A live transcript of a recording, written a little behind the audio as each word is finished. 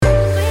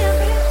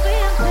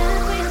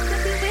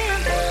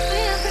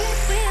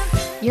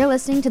You're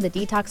listening to the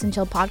Detox and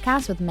Chill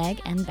podcast with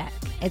Meg and Beck.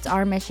 It's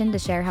our mission to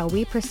share how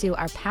we pursue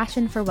our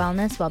passion for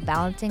wellness while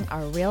balancing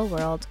our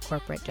real-world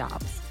corporate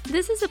jobs.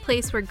 This is a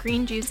place where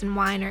green juice and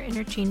wine are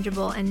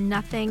interchangeable and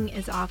nothing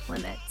is off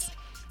limits.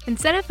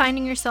 Instead of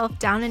finding yourself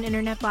down an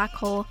internet black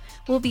hole,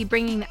 we'll be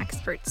bringing the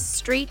experts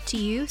straight to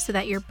you so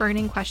that your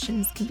burning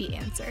questions can be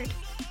answered.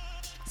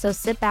 So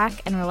sit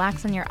back and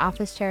relax on your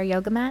office chair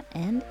yoga mat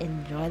and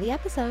enjoy the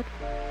episode.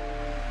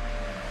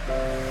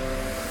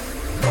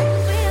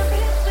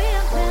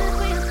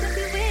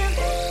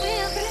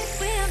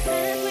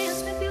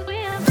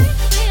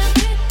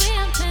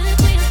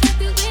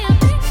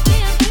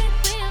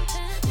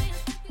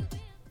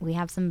 We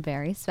have some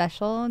very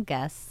special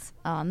guests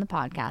on the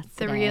podcast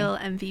The today. real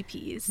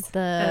MVPs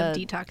of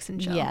Detox and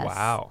Chill. Yes.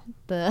 Wow.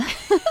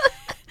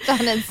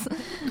 John is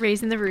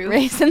Raising the roof.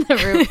 raising the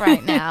roof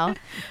right now.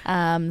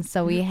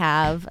 So we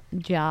have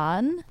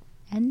John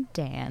and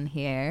Dan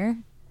here.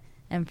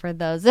 And for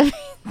those of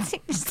you,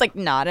 just like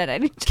nodded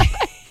at each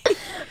other.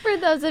 For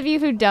those of you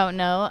who don't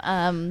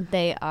know,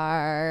 they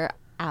are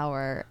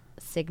our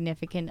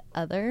significant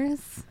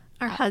others.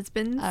 Our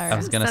husbands. I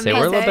was going to some say, may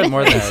we're a little say. bit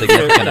more than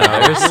significant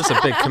others. There's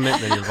a big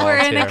commitment involved We're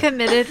in here. a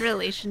committed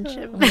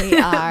relationship. We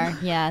are,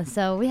 yeah.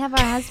 So we have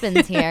our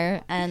husbands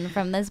here. And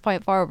from this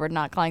point forward, we're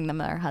not calling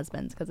them our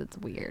husbands because it's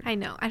weird. I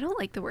know. I don't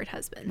like the word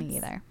husbands. Me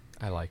either.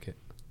 I like it.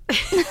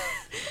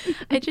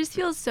 It just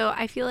feels so.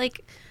 I feel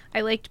like I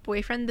liked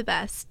boyfriend the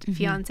best,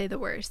 fiance the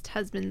worst,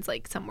 husband's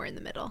like somewhere in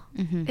the middle.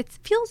 It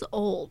feels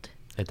old,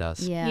 It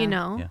does. Yeah. you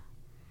know? Yeah.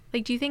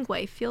 Like, do you think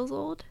wife feels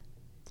old?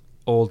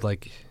 Old,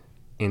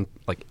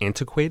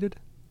 antiquated?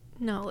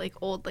 No, like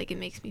old, like it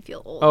makes me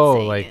feel old. Oh,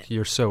 saying like it.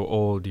 you're so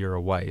old, you're a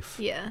wife.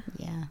 Yeah.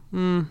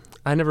 Yeah.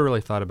 I never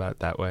really thought about it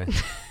that way.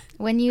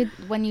 When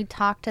you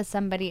talk to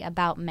somebody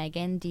about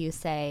Megan, do you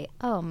say,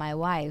 "Oh, my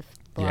wife"?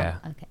 Blah. Yeah.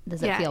 Okay.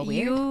 Does it Yeah, feel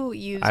weird? you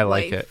use I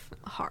like wife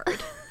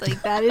hard.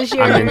 Like that is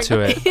your. I'm into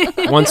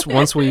it.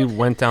 Once we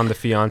went down the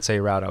fiance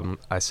route,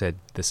 I said,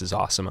 "This is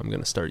awesome. I'm going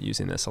to start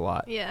using this a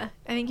lot." Yeah,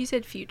 I think you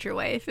said future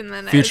wife, and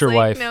then Future I was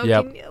wife, like,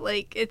 no, yep.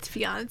 like it's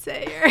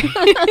fiance. Or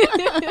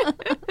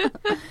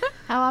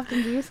How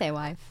often do you say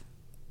wife?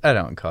 I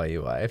don't call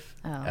you wife,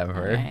 Oh, ever.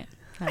 all right.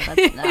 No,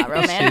 that's not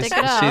romantic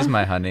at all. She's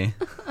my honey.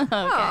 Oh,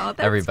 that's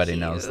Everybody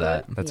knows cute.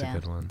 that. That's Yeah. a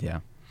good one. Yeah.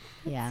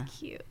 Yeah.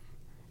 Cute.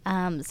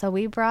 So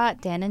we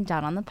brought Dan and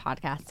John on the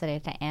podcast today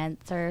to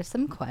answer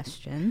some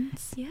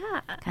questions,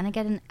 Yeah. kind of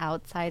get an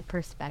outside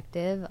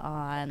perspective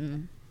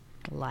on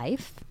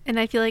life. And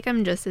I feel like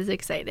I'm just as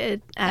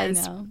excited I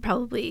as know.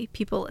 probably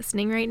people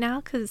listening right now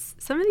because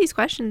some of these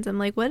questions, I'm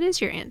like, what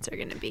is your answer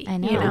going to be? I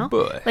know. You know? Oh,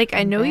 boy. Like,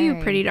 I know you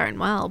Very. pretty darn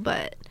well,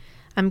 but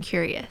I'm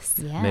curious.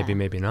 Yeah.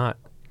 Maybe not.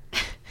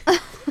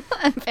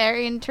 I'm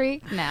very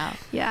intrigued now.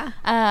 Yeah.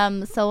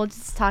 So we'll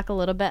just talk a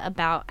little bit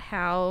about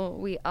how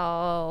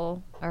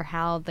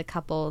how the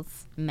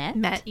couples met.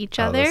 Met each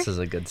Oh, other. this is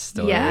a good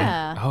story.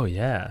 Yeah. Oh,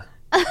 yeah.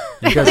 You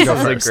guys This go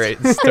is a first. great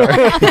story.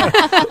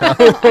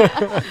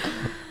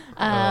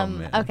 Oh,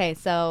 man. Okay,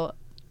 so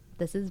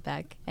this is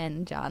Beck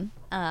and John.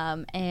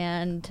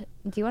 And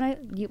do you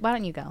want to? Why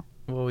don't you go?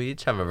 Well, we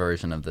each have a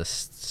version of this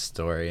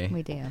story.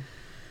 We do.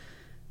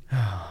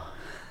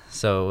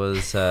 So it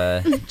was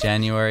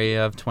January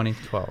of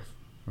 2012,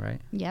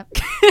 right? Yep.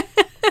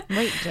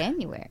 Wait,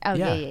 January. Oh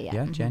yeah. Yeah,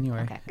 Mhm.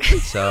 January. Okay.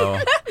 So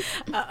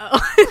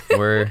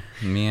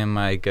me and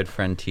my good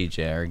friend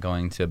TJ are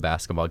going to a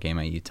basketball game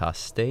at Utah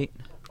State.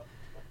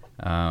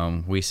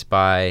 We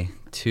spy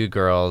two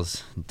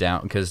girls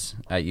down, because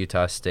at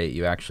Utah State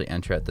you actually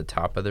enter at the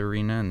top of the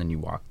arena and then you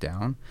walk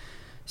down.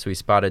 So we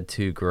spotted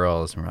two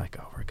girls and we're like,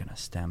 oh, we're going to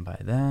stand by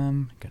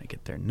them, going to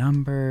get their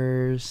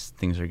numbers,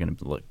 things are going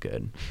to look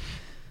good.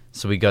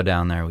 So we go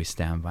down there, we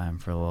stand by them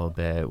for a little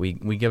bit. We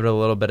give it a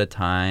little bit of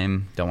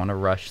time, don't want to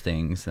rush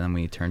things. And then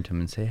we turn to them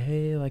and say,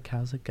 hey, like,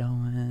 how's it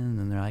going?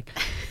 And they're like,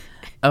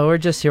 oh, we're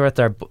just here with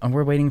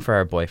we're waiting for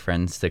our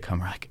boyfriends to come.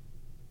 We're like,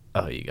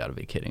 oh, you got to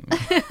be kidding me.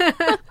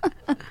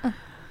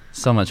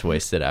 So much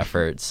wasted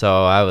effort.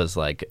 So I was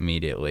like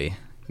immediately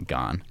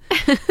gone.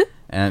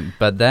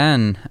 But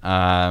then,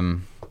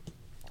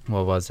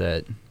 what was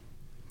it?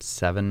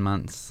 7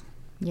 months?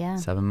 Yeah.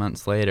 7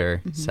 months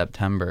later,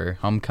 September,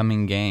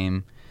 homecoming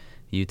game,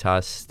 Utah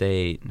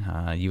State,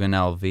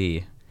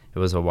 UNLV. It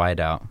was a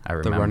whiteout, I The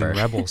remember. Running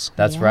Rebels.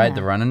 That's right, Yeah.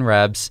 the Running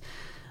Rebs.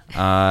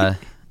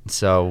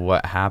 So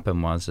what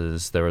happened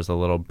was there was a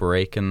little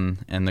break in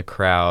the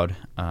crowd.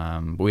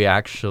 We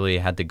actually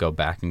had to go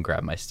back and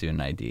grab my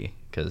student ID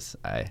because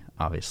I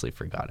obviously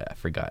forgot it. I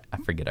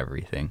forget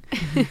everything.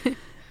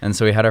 And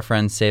so we had our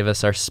friends save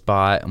us our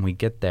spot, and we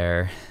get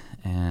there,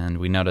 and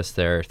we notice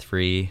there are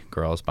three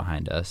girls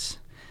behind us.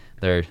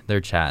 They're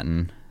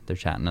chatting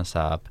us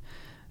up,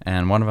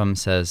 and one of them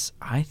says,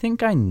 "I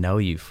think I know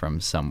you from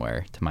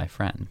somewhere," to my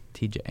friend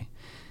TJ.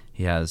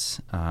 He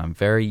has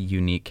very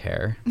unique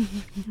hair,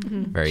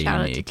 very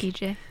Shout unique. out to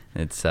TJ.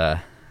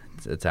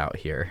 It's out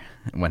here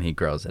when he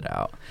grows it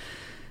out.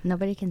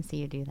 Nobody can see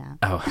you do that.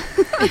 Oh,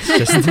 it's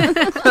just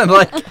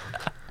like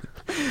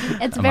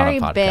It's I'm on a very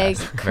podcast. big,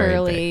 Very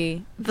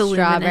curly, Voluminous.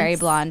 strawberry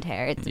blonde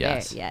hair. It's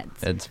Yes. very,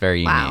 It's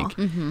very Wow.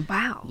 unique.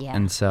 Wow. yeah.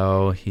 And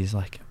so he's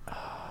like,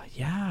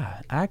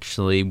 yeah,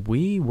 actually,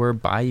 we were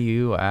by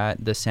you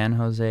at the San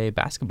Jose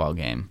basketball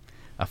game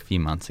a few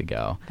months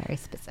ago. Very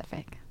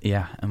specific.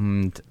 Yeah,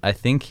 and I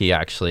think he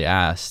actually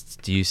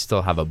asked, do you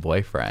still have a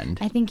boyfriend?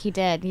 I think he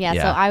did. Yeah. So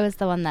Yeah. I was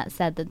the one that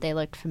said that they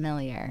looked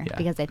familiar Yeah.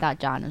 because they thought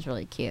John was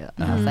really cute.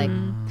 And I was like,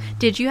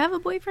 Did you have a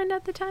boyfriend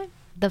at the time?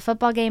 the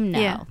football game, no.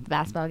 Yeah. The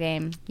basketball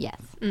game, yes.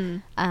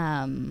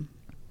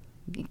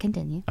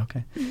 Continue.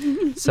 Okay.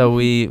 So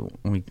we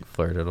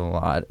flirted a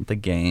lot at the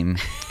game.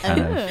 Kind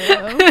of.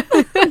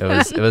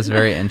 It was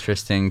very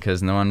interesting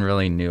because no one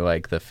really knew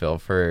like the feel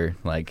for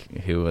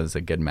like who was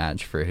a good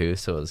match for who,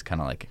 so it was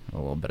kind of like a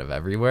little bit of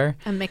everywhere.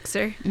 A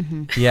mixer.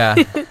 Yeah.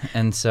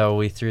 And so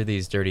we threw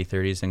these dirty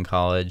 30s in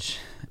college,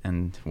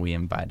 and we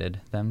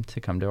invited them to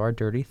come to our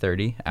dirty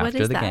 30 What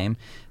after is the that? game.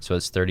 So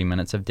it's 30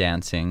 minutes of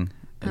dancing,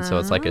 and so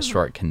it's like a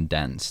short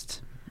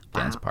condensed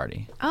dance Wow.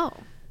 party. Oh,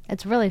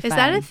 It's really fun. is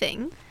that a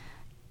thing?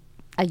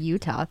 A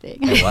Utah thing.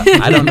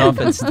 I don't know if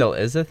it still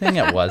is a thing.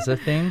 It was a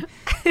thing.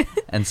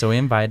 And so we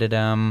invited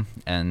him.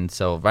 And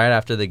so right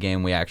after the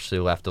game, we actually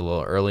left a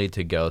little early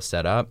to go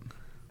set up.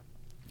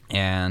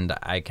 And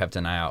I kept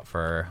an eye out for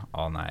her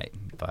all night,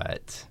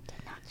 but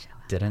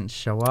didn't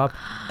show up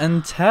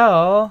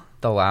until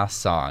the last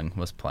song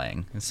was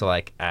playing. And so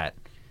like at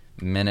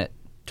minute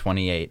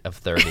 28 of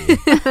 30,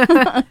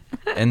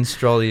 in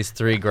stroll these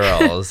three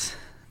girls,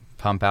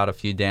 pump out a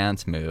few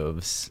dance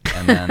moves,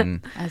 and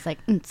then I was like,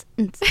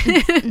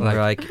 we're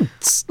like,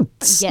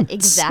 yeah,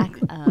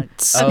 exactly. oh,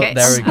 Okay,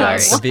 there we go,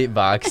 sorry. the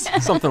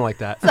beatbox. Something like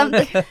that.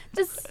 Something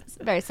just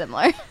very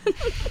similar.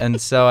 And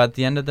so at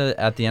the end of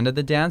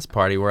the dance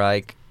party, we're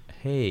like,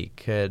 hey,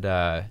 could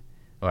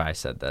I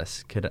said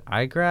this, could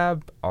I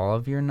grab all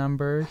of your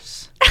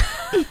numbers?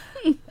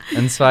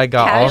 And so I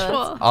got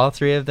Casual. all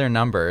three of their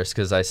numbers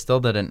because I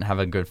still didn't have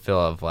a good feel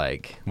of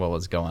like what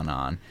was going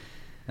on.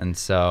 And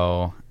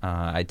so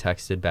I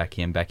texted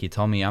Becky, and Becky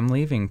told me I'm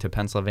leaving to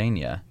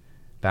Pennsylvania,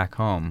 back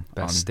home.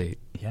 Best state.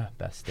 Yeah,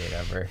 best state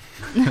ever.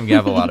 We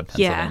have a lot of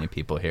Yeah. Pennsylvania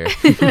people here.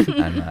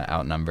 I'm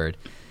outnumbered.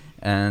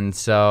 And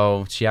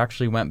so she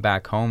actually went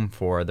back home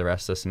for the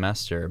rest of the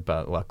semester,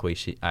 but luckily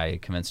I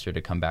convinced her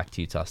to come back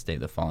to Utah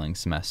State the following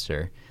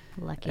semester.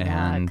 Lucky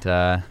And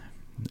dog.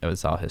 it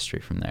was all history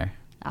from there.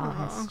 All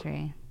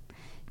history.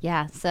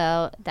 Yeah,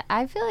 so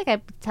I feel like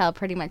I tell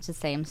pretty much the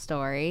same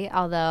story.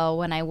 Although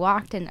when I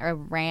walked in or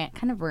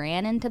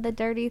ran into the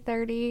Dirty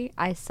 30,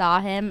 I saw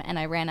him and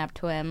I ran up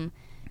to him,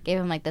 gave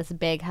him like this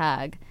big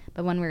hug.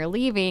 But when we were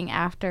leaving,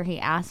 after he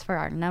asked for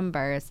our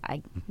numbers,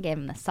 I gave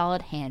him a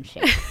solid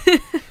handshake.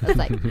 I was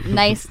like,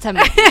 "Nice to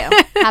meet you.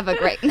 Have a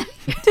great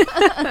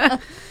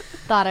night."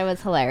 Thought it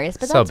was hilarious,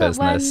 but So that's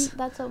business.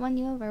 what won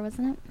you over,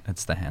 wasn't it?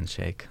 It's the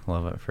handshake.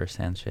 Love it, first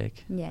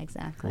handshake. Yeah,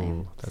 exactly.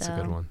 Ooh, that's a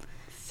good one.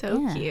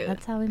 So Yeah, cute.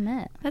 That's how we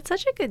met. That's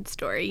such a good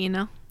story, you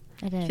know?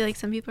 It I is. feel like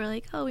some people are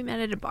like, oh, we met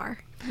at a bar.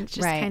 It's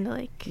just Right. kind of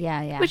like,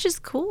 Yeah. which is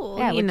cool,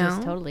 Yeah, you which know?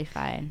 is totally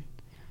fine.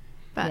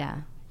 But Yeah.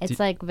 It's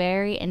like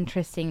very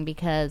interesting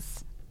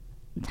because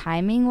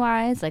timing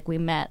wise, like we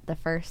met the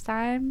first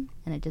time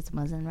and it just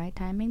wasn't right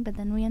timing, but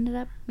then we ended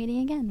up meeting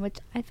again, which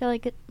I feel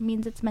like it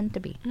means it's meant to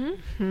be.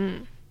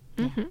 Mhm.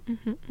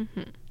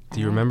 Do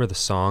you remember the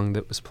song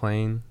that was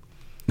playing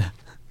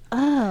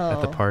Oh.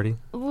 at the party?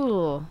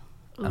 Ooh.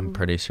 I'm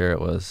pretty sure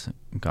it was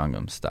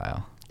Gangnam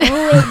Style. Oh,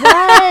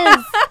 it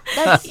was.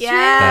 That's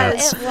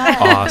Yes. true. It was.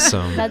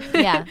 Awesome. That's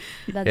yeah.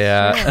 That's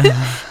Yeah. true.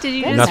 Did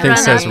you Good just Nothing run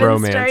says up and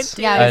romance. start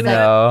Yeah, I was like,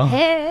 know.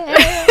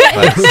 Hey.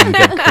 Like some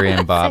good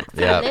Korean bop.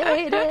 Sexy Yep.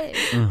 lady.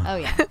 Oh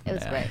yeah, it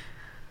was Yeah. great.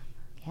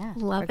 Yeah,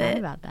 Love forgot it.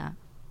 about that.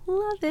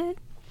 Love it.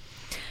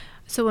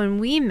 So when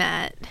we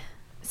met,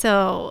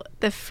 so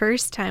the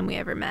first time we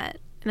ever met,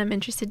 and I'm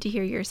interested to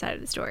hear your side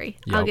of the story.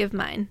 I'll Yep. give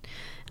mine.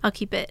 I'll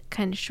keep it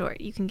kind of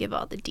short. You can give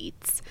all the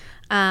deets.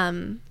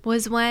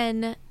 Was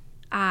when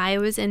I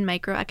was in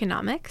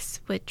microeconomics,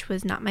 which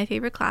was not my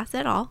favorite class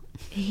at all.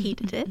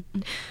 Hated it.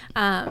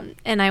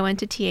 And I went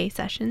to TA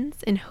sessions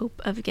in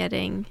hope of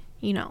getting,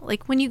 you know,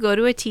 like when you go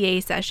to a TA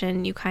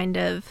session, you kind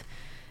of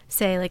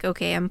say like,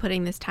 okay, I'm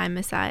putting this time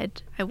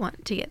aside. I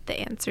want to get the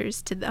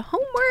answers to the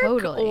homework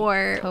Totally,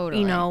 or,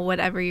 totally. you know,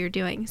 whatever you're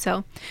doing.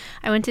 So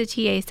I went to a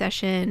TA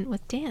session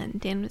with Dan.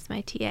 Dan was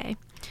my TA.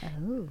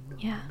 Oh.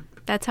 Yeah.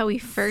 That's how we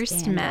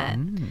first Scandal.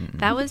 met.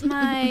 That was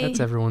my That's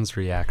everyone's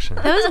reaction.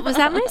 was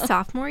that my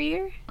sophomore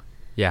year?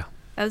 Yeah.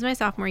 That was my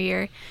sophomore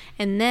year.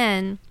 And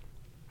then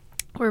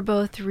we're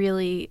both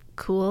really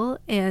cool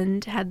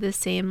and had the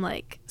same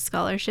like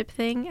scholarship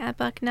thing at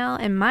Bucknell.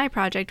 And my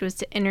project was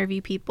to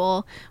interview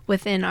people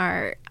within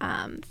our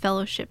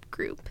fellowship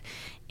group.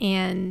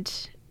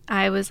 And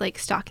I was like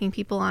stalking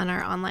people on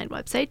our online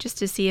website just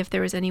to see if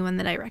there was anyone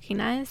that I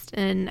recognized.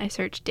 And I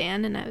searched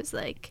Dan and I was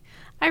like,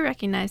 I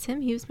recognize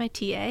him. He was my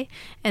TA.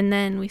 And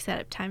then we set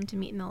up time to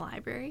meet in the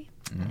library.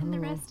 And the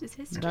rest is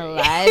history. The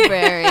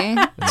library.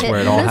 That's where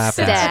it all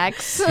Hitting the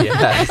happens. Stacks.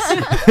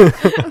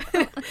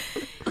 Yes.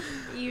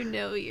 You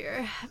know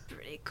you're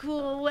pretty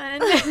cool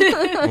one.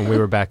 When we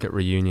were back at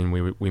reunion,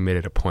 we made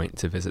it a point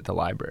to visit the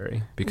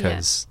library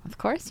because Of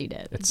course you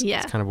did. it's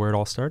Yeah. kind of where it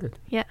all started.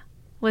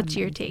 What's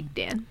your take,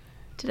 Dan?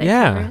 Did I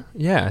cover it?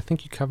 Yeah, I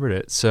think you covered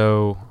it.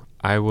 So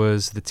I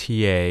was the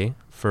TA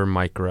for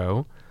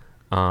micro.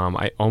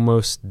 I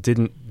almost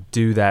didn't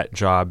do that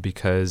job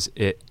because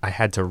I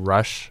had to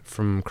rush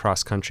from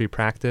cross country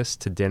practice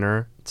to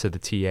dinner to the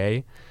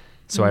TA.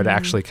 So I'd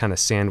actually kind of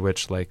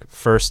sandwich like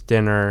first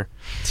dinner,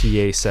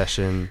 TA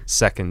session,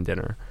 second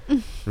dinner.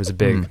 It was a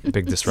big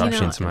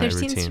disruption to my there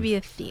routine. seems to be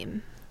a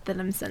theme that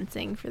I'm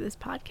sensing for this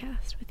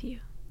podcast with you.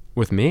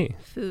 With me?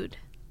 Food.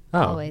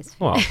 Oh, Always.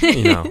 well,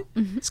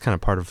 it's kind of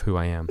part of who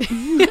I am.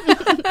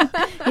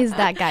 He's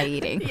that guy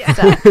eating. Yeah.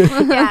 So.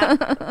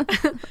 Yeah.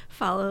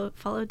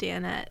 Follow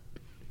Dan at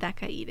That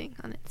Guy Eating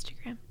on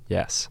Instagram.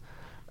 Yes.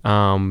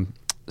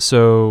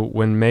 So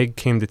when Meg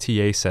came to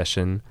TA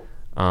session,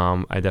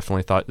 I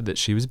definitely thought that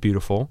she was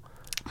beautiful.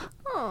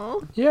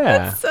 Oh, Yeah.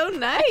 that's so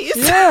nice.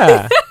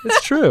 Yeah,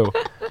 it's true.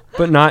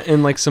 But not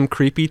in like some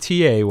creepy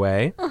TA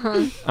way.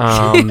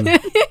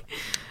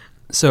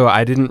 So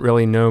I didn't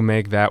really know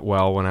Meg that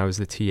well when I was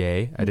the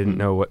TA. I didn't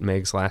know what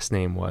Meg's last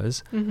name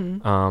was.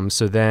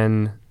 So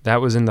then that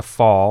was in the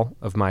fall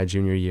of my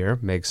junior year,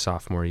 Meg's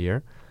sophomore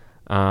year.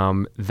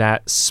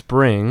 That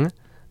spring,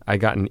 I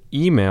got an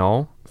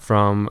email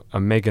from a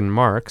Megan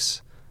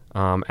Marks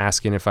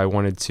asking if I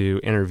wanted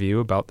to interview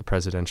about the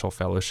presidential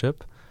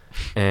fellowship.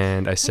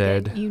 And I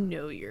said, You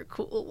know you're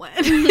cool one.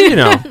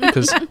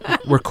 because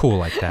we're cool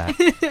like that.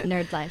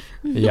 Nerd life.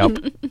 Yep.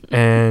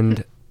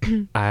 And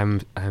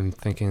I'm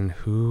thinking,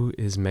 who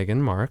is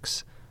Megan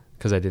Marks?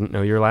 Because I didn't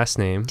know your last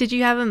name. Did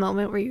you have a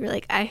moment where you were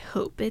like, I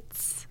hope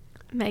it's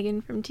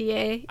Megan from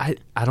TA? I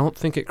don't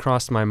think it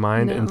crossed my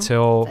mind No.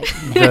 until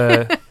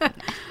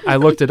I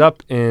looked it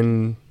up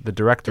in the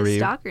directory,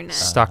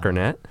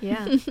 StalkerNet.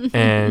 Yeah.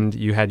 and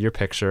you had your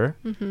picture.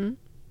 And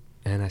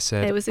I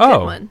said, It was a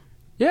good one.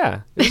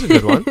 Yeah, it was a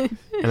good one.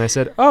 And I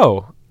said,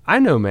 oh, I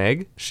know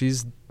Meg.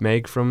 She's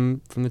Meg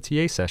from the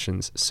TA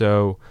sessions.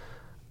 So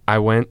I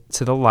went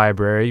to the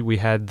library. We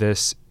had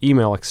this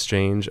email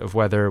exchange of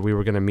whether we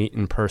were going to meet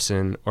in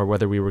person or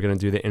whether we were going to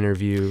do the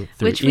interview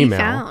through Which email. we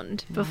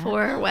found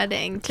before our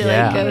wedding to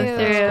Yeah. go Cute.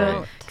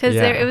 through. Because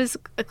Yeah. it was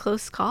a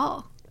close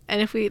call.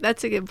 And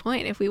that's a good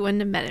point. If we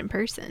wouldn't have met in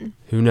person,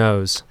 Who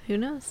knows? who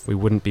knows? We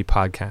wouldn't be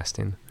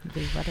podcasting.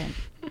 We wouldn't.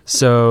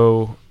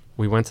 So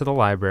we went to the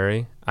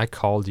library. I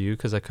called you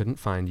because I couldn't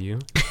find you.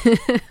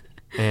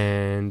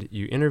 And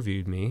you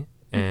interviewed me,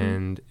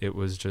 and it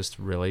was just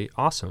really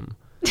awesome.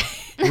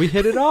 We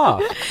hit it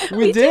off.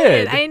 We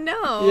did. I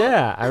know.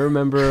 Yeah, I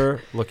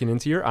remember looking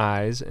into your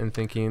eyes and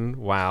thinking,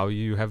 wow,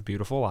 you have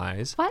beautiful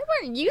eyes. Why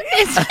weren't you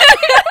this?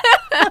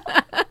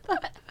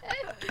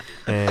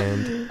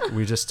 And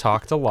we just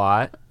talked a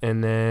lot.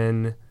 And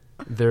then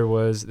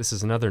this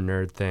is another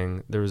nerd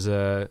thing. There was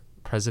a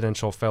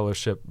presidential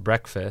fellowship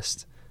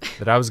breakfast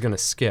that I was going to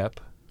skip.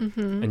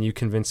 And you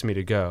convinced me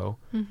to go.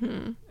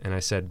 And I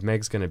said,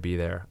 Meg's going to be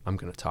there. I'm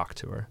going to talk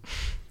to her.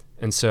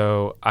 And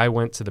so I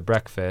went to the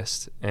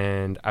breakfast,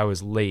 and I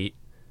was late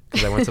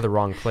because I went to the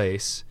wrong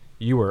place.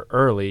 You were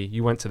early.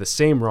 You went to the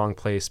same wrong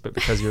place, but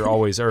because you're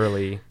always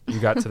early, you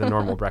got to the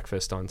normal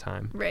breakfast on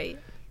time. Right.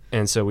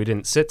 And so we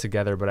didn't sit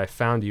together, but I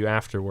found you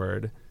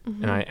afterward,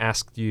 and I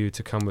asked you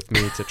to come with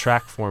me to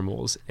track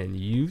formals, and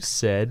you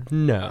said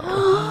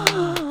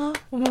no.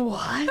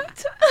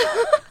 What?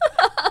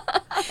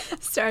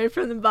 Started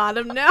from the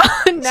bottom now.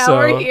 Now So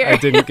we're here. I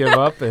didn't give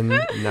up, and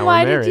now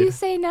Why we're married. did you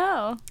say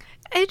no?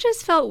 It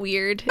just felt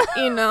weird,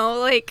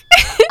 like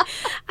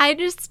I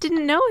just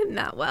didn't know him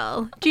that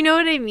well. Do you know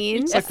what I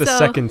mean? It's like the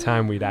second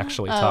time we'd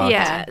actually talked.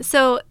 Yeah.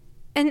 So,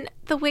 and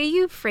the way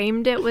you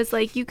framed it was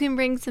like, you can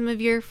bring some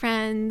of your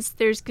friends.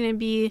 There's going to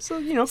be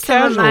So, some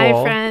casual. of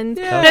my friends.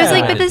 Yeah. But I was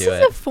like, Way but to this do is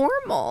it. a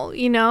formal, I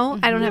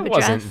don't have a It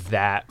dress. wasn't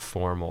that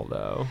formal,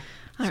 though.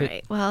 All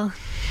right. Well,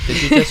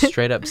 Did you just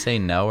straight up say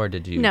no, or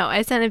did you? no,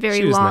 I sent a very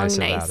She was long, nice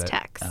nice about it.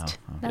 text.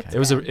 Oh, That's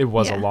okay. It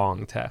was Yeah. a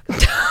long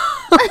text.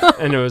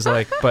 And it was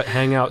like, but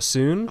hang out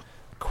soon?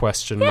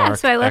 Question Yeah, mark.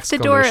 so I left the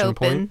door exclamation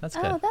open. point. That's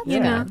Oh, good. that's You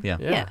know. Yeah.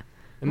 Yeah.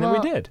 And then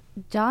Well, we did.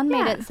 John made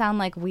Yeah. it sound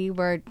like we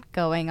were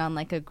going on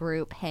like a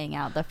group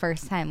hangout the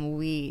first time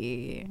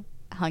we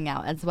hung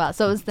out as well.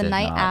 So it was the Did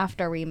night not.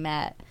 after we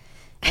met.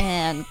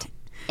 And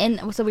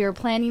so we were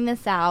planning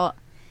this out,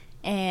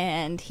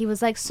 and he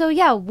was like, so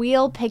yeah,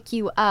 we'll pick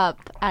you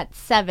up at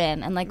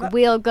 7 and like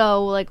we'll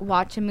go like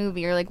watch a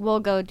movie, or like we'll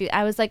go do.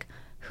 I was like,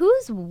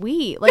 who's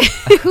we? Like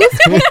who's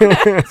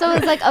So it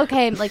was like,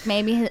 okay, like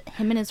maybe him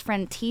and his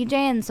friend TJ.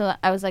 And so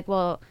I was like,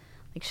 well,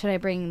 like, should I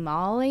bring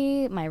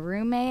Molly, my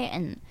roommate?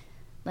 And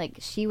like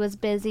she was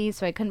busy,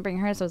 so I couldn't bring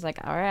her. So I was like,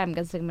 all right, I'm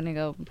guessing I'm gonna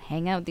go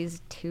hang out with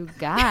these two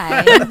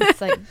guys.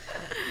 It's like,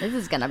 this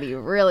is gonna be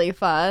really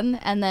fun.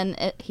 And then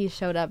he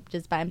showed up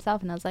just by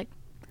himself, and I was like,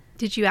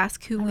 Did you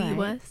ask who we Alright.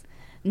 was?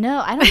 no,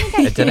 I don't think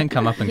I It didn't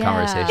come up in Yeah.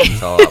 conversation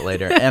until a lot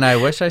later. And I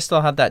wish I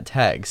still had that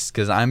text,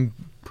 because I'm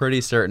pretty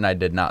certain I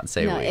did not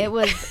say No, we. it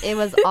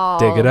was all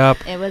Dig it up.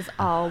 It was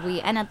all we.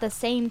 And at the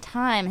same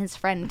time, his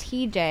friend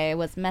TJ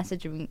was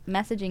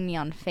messaging me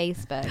on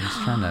Facebook. He's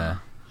trying to.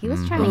 He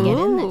was trying to get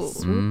in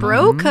this. Ooh,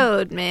 bro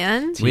code,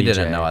 man. We TJ.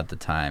 didn't know at the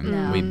time.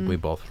 No. We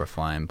both were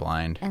flying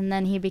blind. And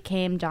then he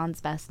became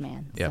John's best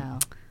man. Yep. So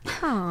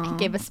Aw. he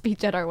gave a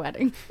speech at our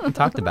wedding. We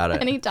talked about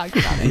And he it. talked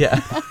about it. Yeah.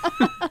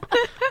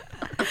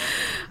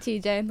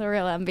 TJ, the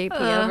real MVP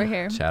over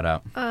here. Shout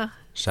out.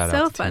 Shout So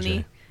out to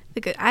funny.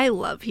 TJ. I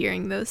love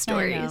hearing those I know.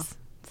 stories.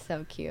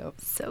 So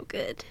cute. So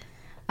good.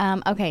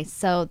 Okay,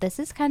 so this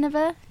is kind of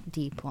a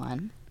deep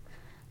one.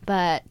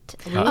 But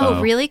we, Uh-oh.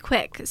 Oh, really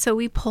quick. So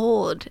we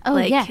polled Oh,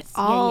 like yes. Yeah,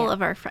 all yeah.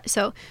 of our friends.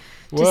 So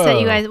just that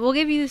you Whoa. guys, we'll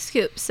give you the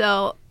scoop.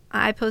 So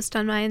I post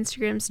on my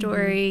Instagram Mm-hmm.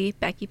 story.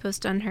 Becky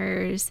posted on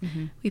hers.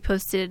 We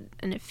posted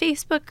in a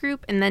Facebook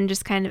group, and then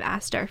just kind of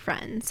asked our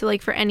friends. So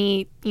like for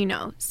any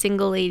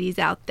single ladies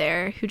out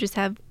there who just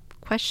have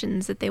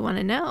questions that they want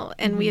to know,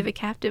 and we have a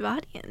captive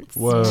audience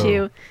Whoa.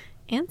 to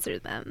answer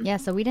them. yeah,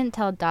 so we didn't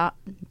tell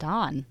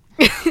Dawn.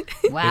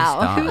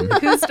 Wow. Who's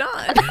Dawn? Who's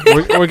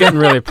Dawn? We're getting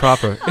really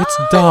proper. It's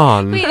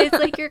Dawn. Wait, it's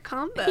like your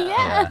combo.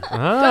 Yeah. We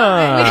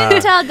Ah.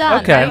 didn't tell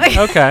Dawn. Okay. right?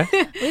 Okay.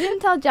 We didn't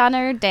tell John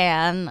or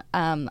Dan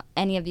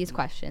any of these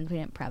questions. We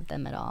didn't prep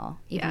them at all,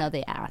 even Yeah. though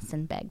they asked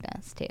and begged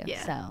us to.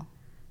 Yeah. So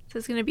So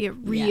it's gonna be a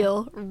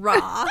real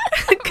raw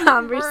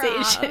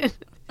conversation.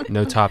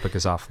 No topic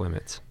is off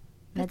limits.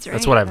 That's right.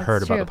 That's what I've That's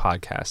heard true. about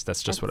the podcast.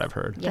 That's just what I've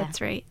heard. Yeah.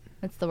 That's right.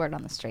 that's the word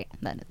on the street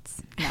that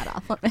it's not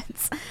off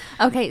limits.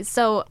 Okay,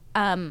 so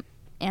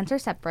answer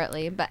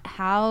separately, but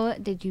how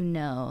did you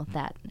know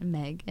that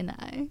Meg and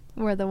I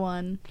were the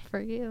one for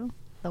you?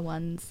 The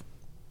ones.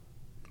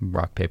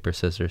 Rock, paper,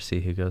 scissors.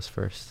 See who goes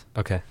first.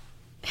 Okay.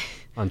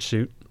 On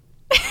shoot.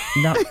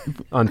 No,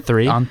 On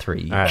 3. on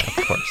 3. All right.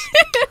 Of course.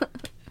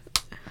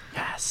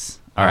 Yes.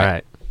 All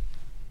right.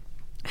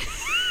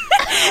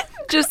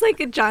 Just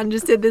like John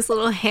just did this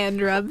little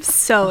hand rub.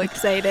 So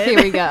excited.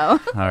 Here we go.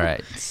 All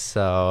right.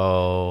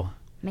 So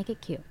Make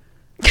it cute.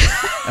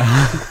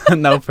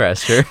 no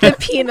pressure. The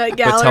peanut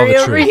tell gallery the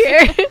over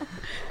truth. here.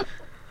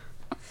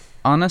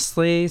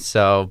 Honestly,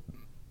 so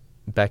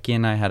Becky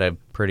and I had a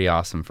pretty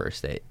awesome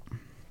first date.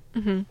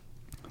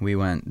 We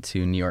went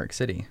to New York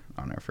City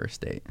on our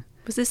first date.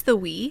 Was this the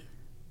Wii?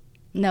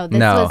 No, this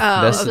No, was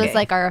this this was is-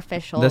 like our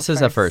official. This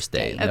is a first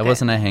date. Okay. It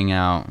wasn't a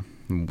hangout.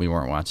 We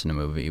weren't watching a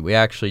movie. We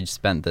actually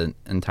spent the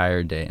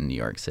entire day in New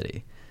York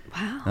City.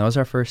 Wow. That was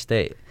our first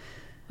date.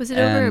 Was it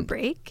over a And-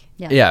 break?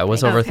 Yeah, it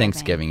was over Okay.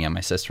 Thanksgiving. Yeah, my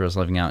sister was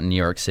living out in New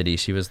York City.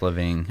 She was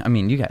living, I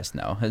mean, you guys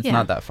know, it's Yeah.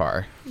 not that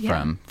far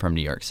Yeah. from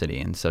New York City.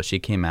 And so she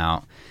came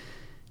out.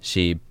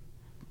 She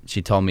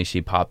told me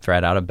she popped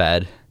right out of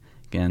bed.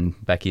 Again,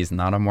 Becky's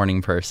not a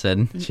morning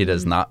person. She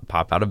does not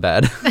pop out of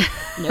bed.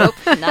 Nope,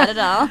 not at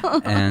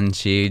all. And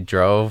she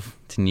drove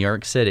to New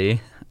York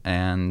City.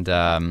 And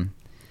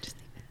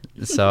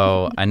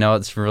so I know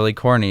it's really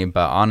corny,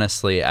 but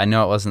honestly, I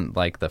know it wasn't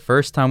like the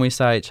first time we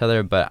saw each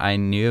other, but I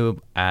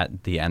knew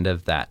at the end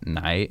of that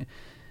night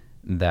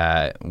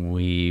that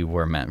we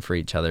were meant for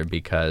each other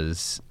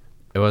because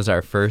it was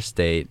our first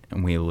date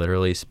and we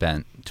literally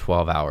spent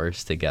 12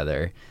 hours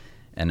together.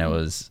 And it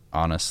was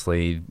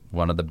honestly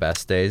one of the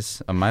best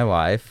days of my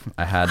life.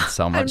 I had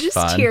so much I'm just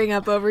fun. tearing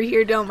up over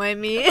here. Don't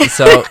mind me.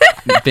 So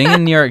being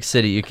in New York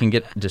City, you can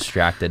get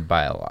distracted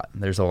by a lot.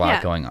 There's a lot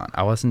Yeah. going on.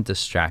 I wasn't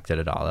distracted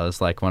at all. That was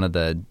like one of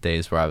the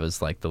days where I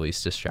was like the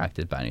least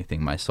distracted by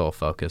anything. My sole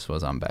focus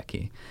was on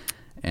Becky.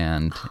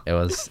 And it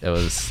was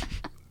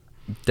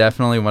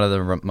definitely one of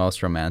the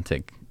most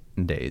romantic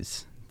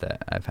days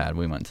that I've had.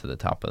 We went to the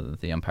top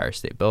of the Empire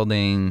State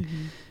Building.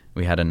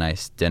 We had a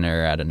nice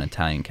dinner at an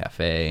Italian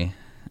cafe.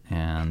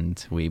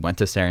 And we went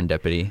to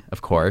Serendipity,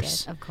 of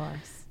course, Of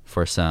course.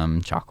 for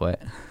some chocolate.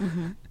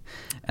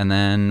 And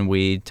then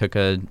we took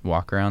a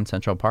walk around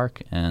Central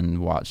Park and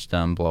watched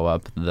them blow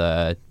up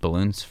the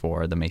balloons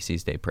for the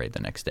Macy's Day Parade the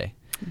next day.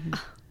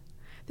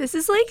 This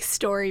is like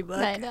storybook.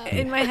 I know.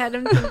 In my head,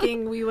 I'm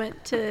thinking we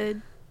went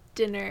to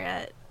dinner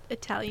at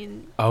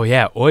Italian. Oh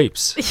yeah,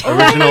 Oips,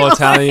 original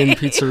Italian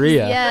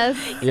pizzeria.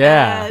 Yes.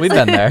 Yeah, We've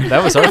been there.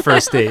 that was our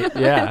first date.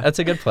 Yeah, That's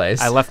a good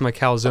place. I left my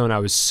calzone. I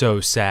was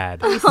so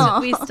sad. We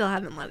still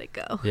haven't let it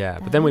go. Yeah,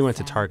 but That then we is went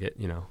to sad. Target.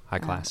 High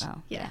class.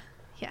 Oh, Yeah.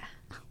 Yeah.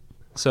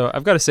 So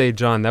I've got to say,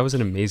 John, that was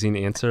an amazing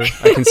answer.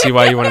 I can see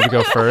why you wanted to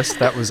go first.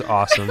 That was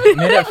awesome.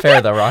 Made it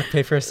fair though. Rock,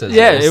 paper, scissors.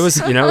 Yeah, it was.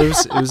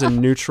 It was a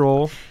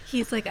neutral.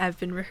 He's like, I've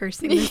been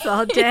rehearsing this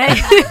all day.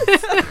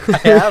 I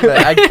have it.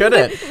 I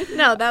couldn't.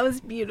 No, that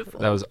was beautiful.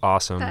 That was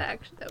awesome. that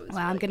was Wow,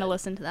 I'm really gonna good.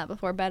 listen to that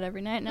before bed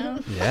every night now.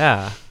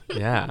 Yeah,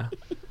 yeah.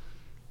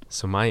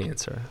 So my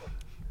answer.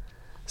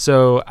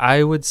 So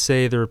I would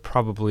say there are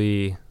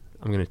probably,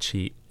 I'm going to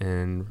cheat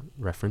and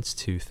reference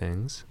 2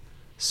 things.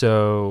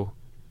 So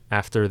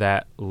after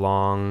that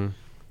long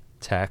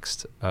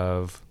text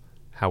of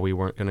how we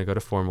weren't going to go to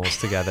formals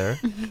together,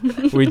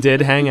 we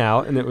did hang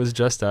out and it was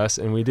just us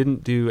and we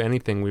didn't do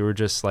anything. We were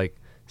just like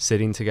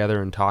sitting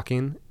together and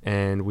talking,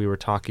 and we were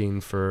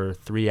talking for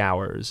 3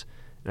 hours.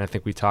 And I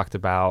think we talked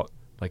about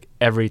like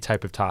every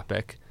type of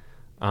topic.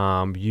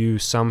 You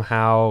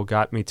somehow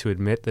got me to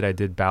admit that I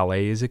did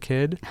ballet as a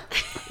kid.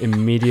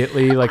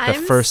 Immediately, like the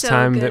I'm first so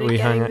time good that at we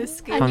getting hung the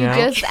scoop. And you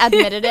out. just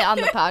admitted it on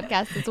the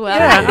podcast as well.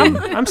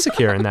 Yeah, I'm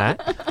secure in that.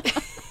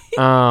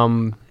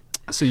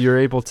 So you're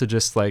able to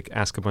just like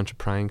ask a bunch of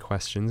prying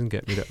questions and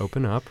get me to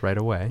open up right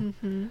away.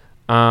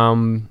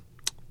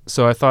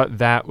 So I thought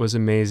that was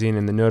amazing.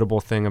 And the notable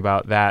thing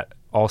about that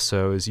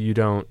also is you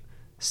don't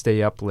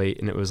stay up late,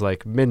 and it was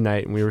like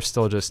midnight and we were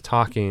still just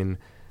talking,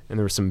 and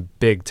there were some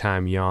big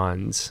time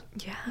yawns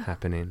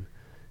happening.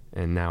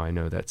 And now I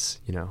know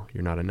that's,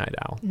 you're not a night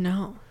owl.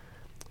 No.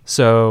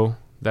 So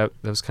that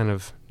was kind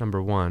of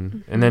number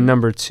one. And then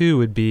number two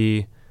would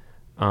be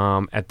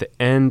at the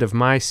end of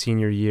my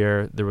senior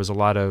year, there was a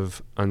lot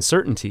of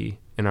uncertainty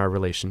in our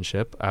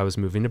relationship. I was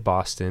moving to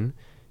Boston.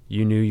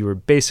 You knew you were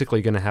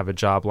basically going to have a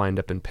job lined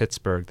up in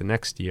Pittsburgh the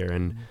next year,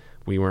 and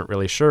we weren't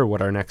really sure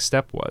what our next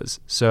step was.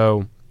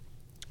 So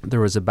there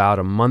was about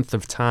a month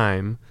of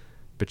time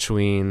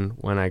between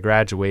when I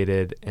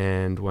graduated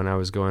and when I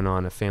was going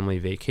on a family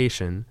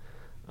vacation,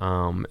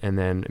 and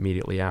then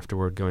immediately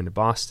afterward going to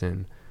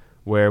Boston,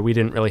 where we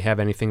didn't really have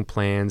anything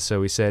planned. So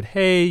we said,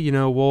 hey,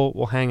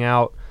 we'll hang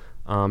out,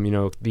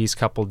 these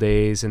couple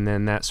days, and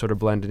then that sort of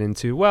blended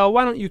into, well,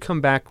 why don't you come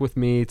back with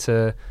me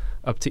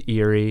up to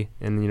Erie,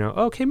 and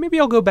okay, maybe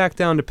I'll go back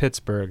down to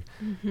Pittsburgh.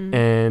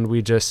 And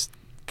we just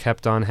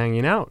kept on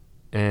hanging out,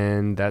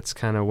 and that's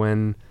kind of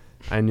when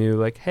I knew,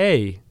 like,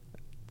 hey,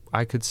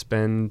 I could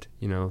spend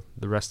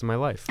the rest of my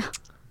life.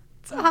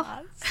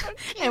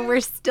 And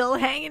we're still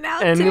hanging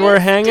out. And to we're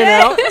this hanging day.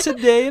 out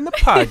today in the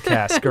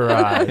podcast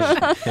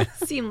garage.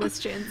 Seamless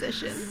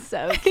transition.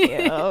 So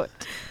cute.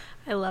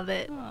 I love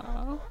it.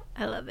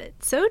 I love it.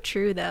 So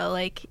true, though.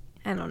 Like,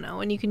 I don't know,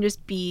 when you can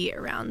just be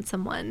around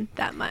someone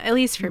that much, at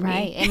least for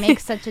Right. me. It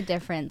makes such a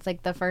difference.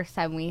 Like the first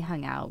time we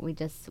hung out, we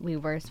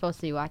were supposed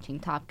to be watching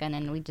Top Gun,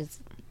 and we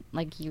just,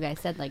 like you guys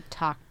said, like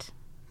talked.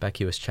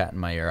 Becky was chatting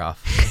my ear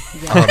off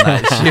all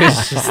night. She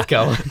was just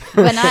going.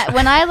 When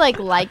I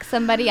like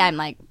somebody, I'm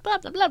like blah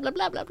blah blah blah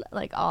blah blah blah,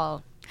 like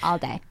all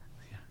day.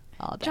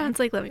 All day. John's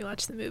like, let me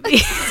watch the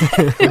movie.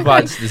 We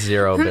watched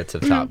 0 bits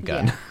of Top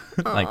Gun. Yeah.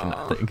 Like Aw.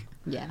 nothing.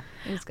 Yeah,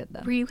 it was good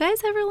though. Were you guys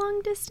ever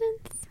long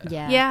distance?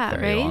 Yeah. Yeah,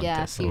 Very right? long.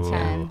 Yeah, a few Ooh.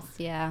 times.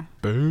 Yeah,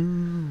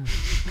 Boom.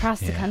 across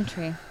the Yeah.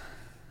 country.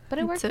 But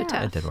it It's worked so out.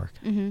 tough. It did work.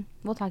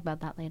 We'll talk about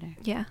that later.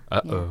 Yeah.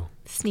 Uh-oh.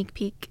 Sneak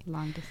peek.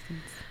 Long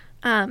distance.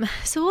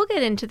 So we'll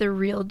get into the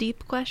real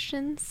deep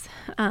questions.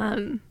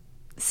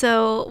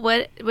 So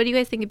what do you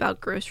guys think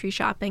about grocery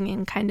shopping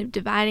and kind of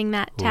dividing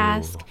that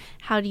task? Ooh.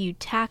 How do you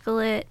tackle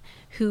it?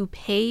 Who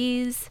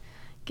pays?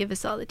 Give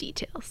us all the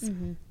details.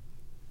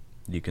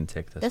 You can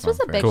take this. This one was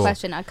a first. big Cool.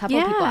 question. A couple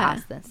people Yeah.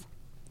 asked this.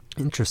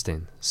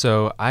 Interesting.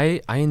 So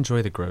I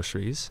enjoy the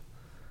groceries.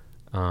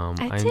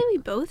 I'd say we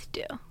both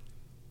do.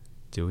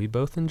 Do we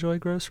both enjoy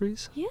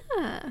groceries?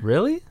 Yeah.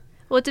 Really?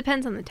 Well, it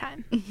depends on the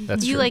time.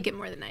 That's You true. like it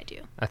more than I do.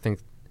 I think,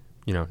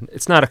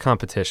 it's not a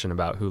competition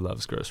about who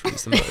loves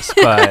groceries the most,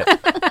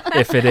 but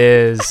if it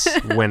is,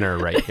 winner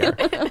right here.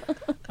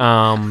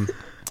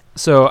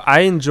 So I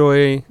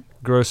enjoy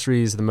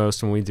groceries the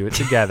most when we do it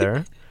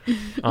together,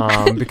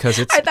 because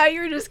it's I thought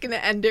you were just going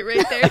to end it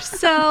right there.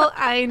 So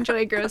I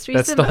enjoy groceries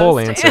that's the the whole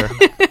most. answer.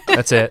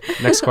 That's it.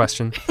 Next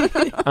question.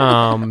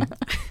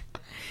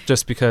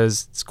 Just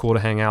because it's cool to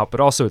hang out, but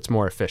also it's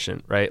more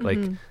efficient, right? Like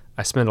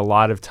I spend a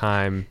lot of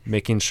time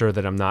making sure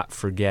that I'm not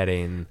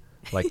forgetting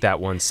like that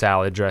one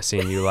salad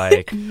dressing you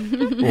like,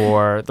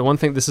 or the one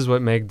thing, this is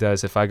what Meg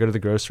does. If I go to the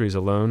groceries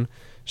alone,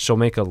 she'll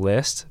make a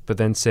list, but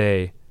then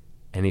say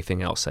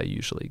anything else I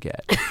usually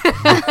get.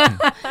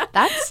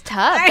 That's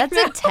tough. That's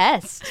a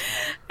test.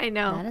 I That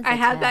know. is I a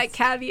had that test.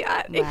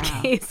 caveat in Wow.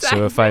 case.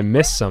 So if I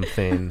miss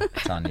something,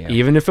 It's on you.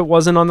 even if it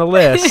wasn't on the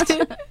list,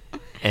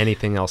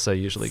 anything else I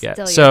usually get.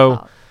 Still your So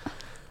fault.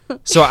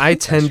 So I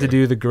tend to true.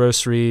 do the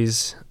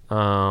groceries.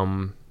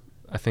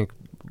 I think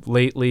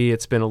lately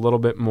it's been a little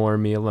bit more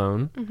me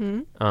alone.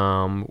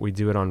 We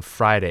do it on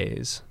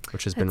Fridays,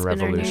 which has been That's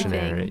been our new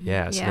revolutionary. thing.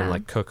 Yeah, so Yeah. then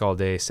like cook all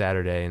day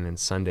Saturday, and then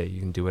Sunday you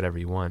can do whatever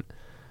you want.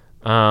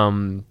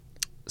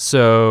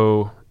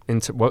 So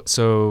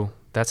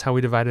that's how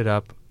we divide it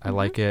up. I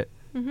like it.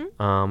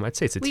 I'd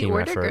say it's a we team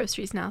order effort.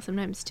 groceries now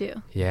sometimes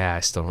too. Yeah, I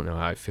still don't know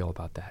how I feel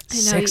about that. I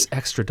know, $6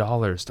 extra to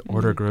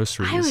order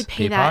groceries. I would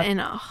pay that Peapod? in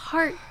a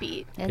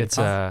heartbeat. It's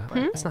Hmm?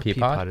 it's not Peapod?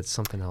 Peapod, it's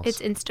something else. It's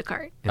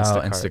Instacart. Oh,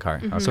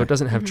 Instacart. Mm-hmm. Okay. So it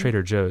doesn't have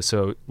Trader Joe's.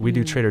 So we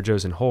do Trader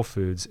Joe's and Whole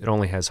Foods. It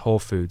only has Whole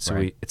Foods, so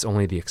Right. it's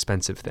only the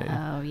expensive thing.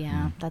 Oh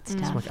yeah, that's So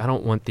tough. I'm like, I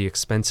don't want the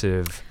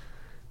expensive.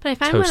 But I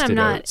find when I'm Toasted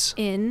not oats.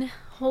 in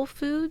Whole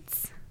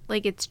Foods,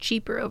 like it's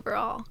cheaper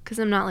overall because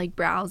I'm not like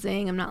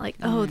browsing. I'm not like,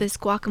 oh, this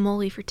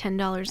guacamole for $10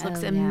 looks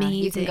Oh, yeah.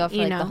 amazing. You can go for,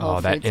 like, the Whole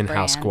Oh, that Foods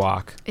in-house brand.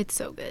 guac, It's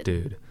so good,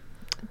 dude.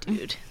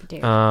 dude.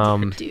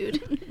 Dude.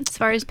 Dude. As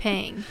far as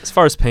paying, As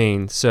far as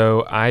paying,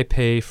 so I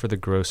pay for the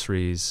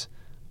groceries.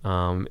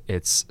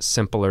 It's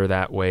simpler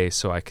that way,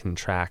 so I can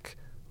track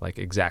like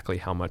exactly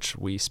how much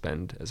we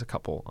spend as a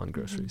couple on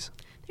groceries.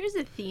 Here's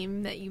a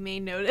theme that you may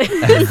notice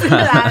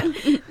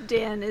that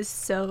Dan is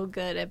so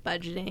good at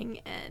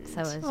budgeting, and So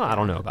is Well, I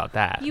don't know about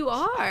that. you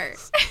are.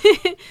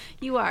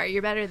 You are.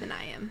 You're better than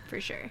I am, for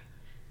sure.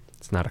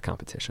 It's not a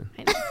competition.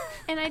 I know.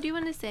 And I do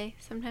want to say,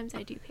 sometimes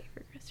I do pay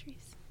for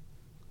groceries.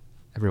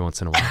 Every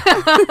once in a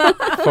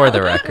while. For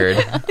the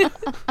record.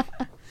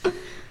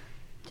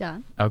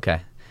 John.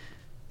 Okay.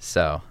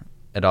 So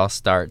it all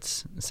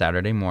starts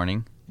Saturday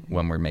morning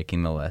when we're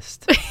making the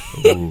list.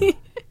 Ooh.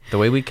 The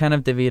way we kind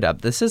of divvy it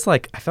up, this is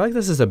like, I feel like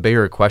this is a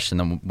bigger question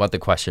than what the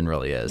question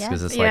really is,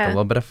 because it's like Yeah. a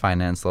little bit of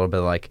finance, a little bit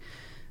like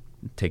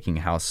taking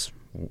house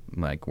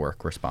like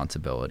work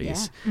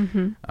responsibilities.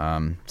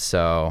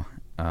 So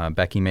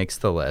Becky makes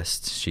the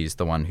list. She's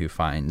the one who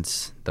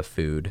finds the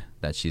food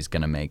that she's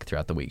going to make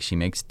throughout the week. She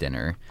makes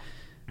dinner,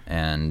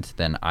 and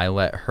then I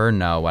let her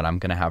know what I'm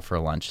going to have for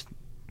lunch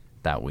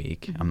that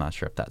week. I'm not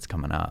sure if that's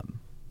coming up.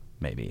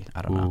 Maybe.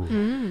 I don't know.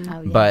 Ooh.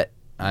 Oh, yeah. But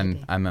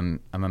Maybe. I'm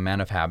a man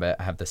of habit.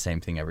 I have the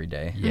same thing every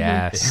day.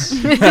 Yes.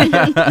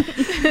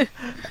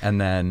 And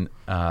then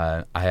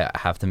I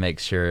have to make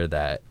sure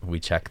that we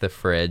check the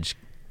fridge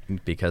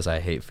because I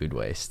hate food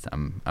waste.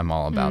 I'm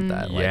all about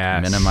that. Like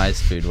Yes. minimize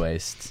food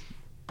waste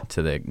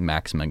to the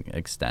maximum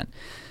extent.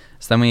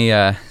 So then we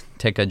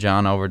take a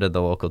John over to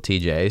the local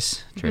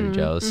TJ's, Trader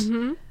Joe's,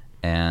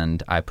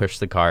 and I push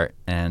the cart,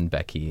 and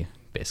Becky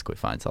basically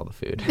finds all the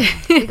food.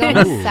 We go on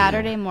Ooh. a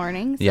Saturday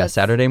morning. So Yeah, it's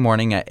Saturday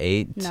morning at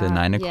 8 to not-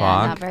 9 yeah,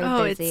 o'clock. not very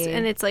Oh, busy.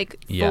 it's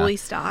like Yeah. fully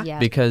stocked. Yeah.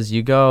 Because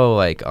you go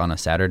like on a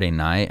Saturday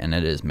night and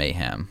it is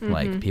mayhem.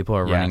 Like people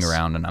are running Yes.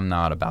 around, and I'm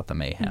not about the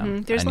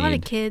mayhem. There's I a lot of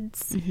need-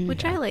 kids,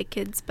 which I like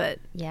kids, but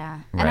Yeah,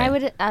 and I Right.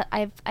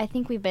 would. I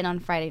think we've been on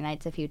Friday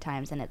nights a few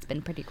times, and it's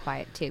been pretty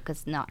quiet too,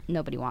 because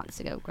nobody wants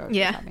to go grocery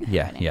Yeah. shopping. on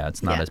Yeah, Friday. yeah,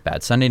 it's not Yeah. as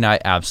bad. Sunday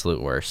night,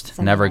 absolute worst.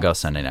 Sunday Never go night's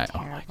Sunday night. Oh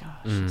my terrible. gosh,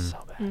 it's so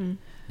bad.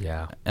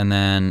 Yeah. And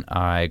then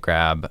I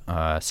grab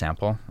a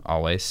sample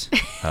always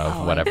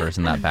of whatever's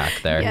in that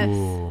pack there. Yes.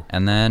 Ooh.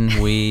 And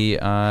then we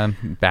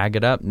bag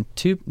it up.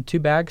 Two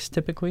bags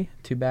typically.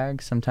 2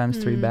 bags, sometimes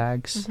 3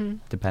 bags,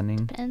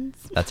 depending.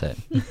 Depends. That's it.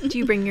 do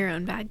you bring your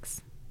own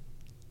bags?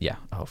 Yeah,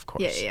 oh, of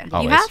course. Yeah.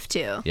 Always. You have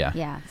to. Yeah.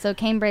 Yeah. So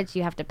Cambridge,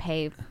 you have to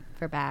pay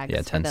for bags.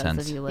 Yeah, for 10 those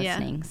cents. of you Yeah.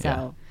 listening. Yeah.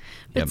 So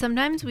But Yep.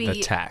 sometimes we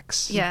The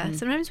tax. Yeah,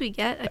 sometimes we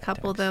get a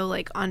couple though,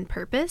 like on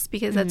purpose,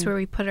 because that's where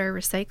we put our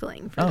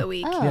recycling for Oh. the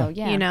week. Oh,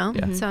 yeah. You know,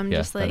 Yeah. so I'm Yeah,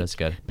 just like, that is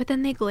good. but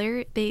then they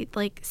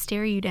like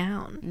stare you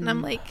down, and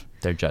I'm like,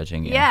 They're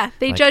judging you. yeah,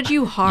 they Like, judge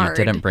you hard.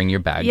 You didn't bring your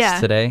bags Yeah,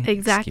 today.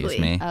 exactly.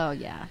 Excuse me. oh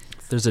yeah.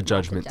 There's a Lots of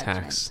judgment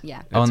judgment. tax. Yeah.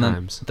 At Oh, and then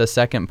times. the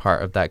second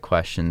part of that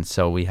question,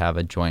 so we have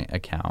a joint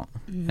account,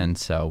 and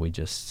so we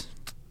just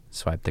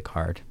swipe the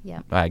card.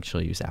 Yep. I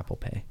actually use Apple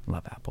Pay.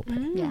 Love Apple Pay.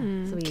 Yeah.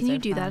 So we Can use you our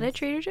do that phones. at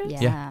Trader Joe's?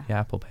 Yeah. Yeah,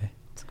 Apple Pay.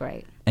 It's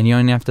great. And you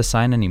don't even have to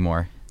sign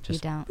anymore. You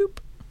Just don't. boop,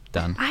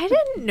 done. I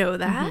didn't know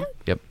that.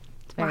 Yep.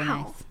 It's very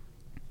Wow. nice.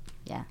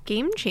 Yeah.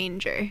 Game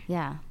changer.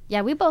 Yeah.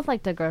 Yeah. We both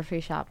like to grocery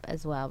shop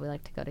as well. We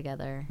like to go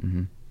together.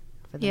 hmm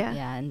For the, Yeah.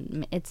 Yeah.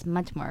 And it's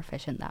much more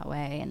efficient that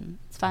way, and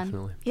it's fun.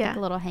 Definitely. It's Yeah. like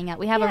a little hangout.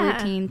 We have Yeah. a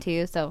routine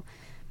too. So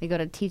we go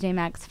to TJ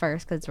Maxx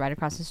first because it's right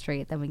across the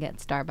street. Then we get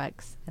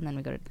Starbucks, and then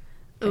we go to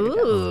Trader Joe's.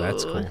 Ooh,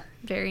 that's cool.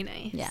 Very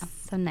nice. Yeah,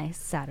 so nice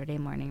Saturday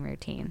morning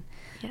routine.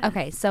 Yeah.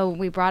 Okay, so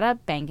we brought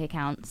up bank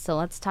accounts, so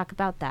let's talk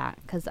about that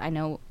because I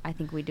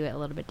think we do it a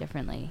little bit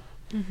differently.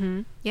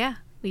 Yeah,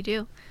 we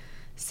do.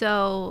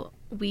 So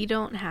we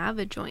don't have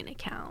a joint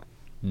account.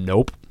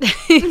 Nope.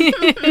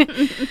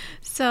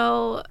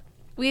 So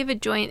we have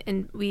joint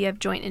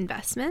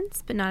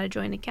investments, but not a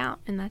joint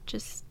account, and that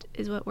just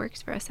is what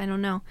works for us. I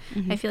don't know.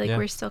 I feel like Yeah.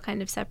 we're still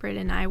kind of separate,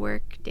 and I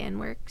work, Dan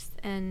works,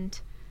 and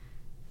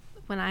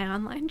when I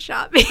online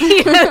shop,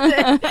 he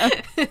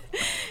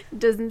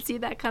doesn't see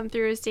that come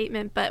through a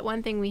statement. But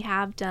one thing we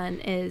have done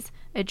is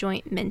a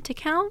joint Mint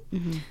account.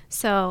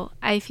 So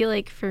I feel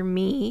like for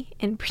me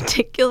in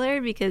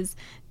particular, because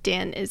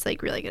Dan is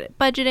like really good at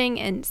budgeting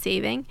and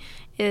saving,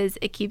 is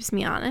it keeps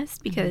me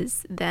honest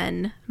because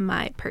then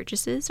my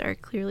purchases are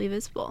clearly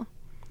visible.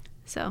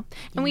 So,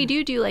 and we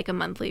do like a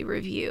monthly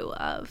review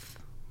of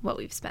what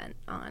we've spent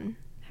on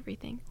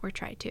everything, or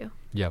try to.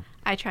 Yep.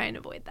 I try and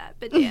avoid that,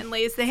 but Dan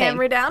lays the Same.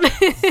 hammer down.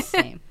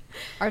 Same.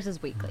 Ours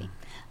is weekly.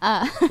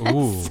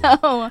 Ooh.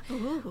 So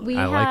we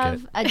I like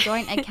have it. a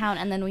joint account,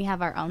 and then we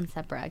have our own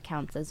separate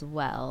accounts as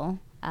well.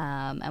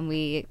 And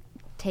we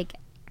take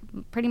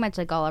pretty much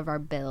like all of our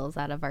bills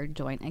out of our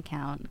joint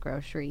account,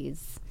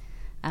 groceries.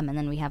 And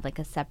then we have like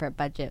a separate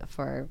budget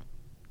for,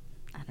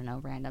 I don't know,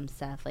 random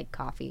stuff like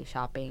coffee,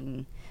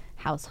 shopping,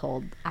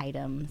 household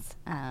items.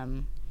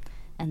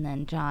 And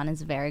then John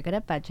is very good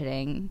at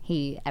budgeting.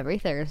 Every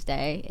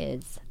Thursday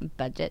is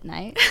budget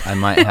night. I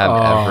might have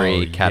Oh,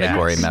 every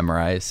category yes.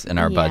 memorized in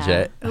our Yeah.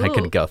 budget. I Ooh.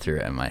 could go through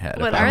it in my head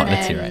What if I are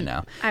wanted they? to right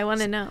now. I want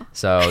to know.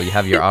 So you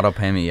have your auto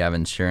payment, you have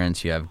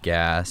insurance, you have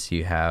gas,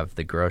 you have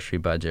the grocery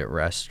budget,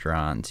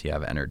 restaurants, you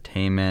have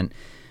entertainment.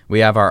 We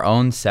have our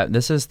own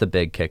this is the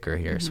big kicker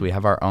here. So we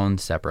have our own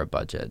separate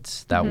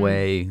budgets. That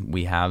way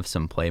we have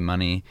some play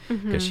money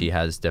because she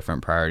has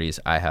different priorities.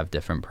 I have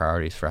different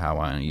priorities for how I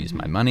want to use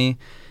my money.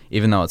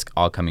 even though it's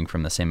all coming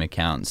from the same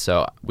account.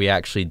 So we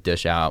actually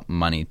dish out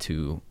money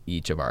to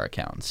each of our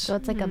accounts. So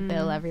it's like a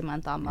bill every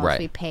month almost. Right.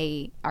 We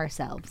pay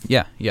ourselves.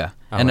 Yeah.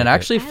 I And like it it.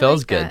 actually I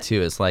feels like good that.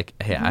 too. It's like,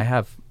 hey, I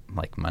have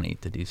like money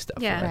to do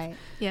stuff Yeah. with. Right.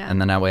 Yeah. And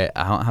then that way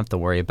I don't have to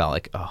worry about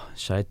like, oh,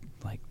 should I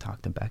like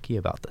talk to Becky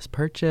about this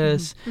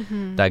purchase?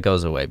 That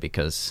goes away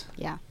because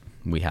Yeah.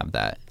 we have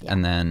that. Yeah.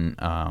 And then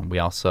we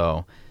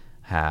also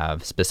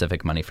have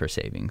specific money for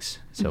savings.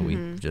 So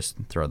we just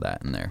throw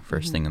that in there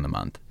 1st thing in the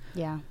month.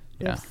 Yeah.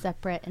 We Yeah. have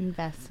separate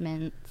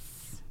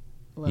investments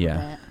a little Yeah.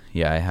 bit.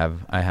 Yeah, I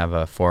have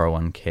a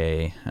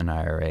 401k, an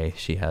IRA.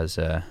 She has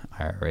a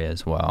IRA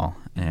as well.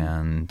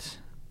 And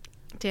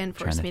Dan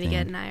trying forced to me to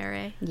get think. an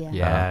IRA. Yeah.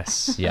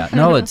 Yes. yeah,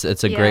 no, it's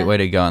a Yeah. great way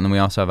to go. And then we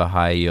also have a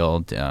high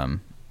yield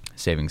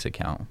savings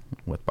account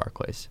with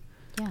Barclays.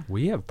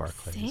 We have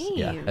Barclays. Same.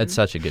 Yeah, it's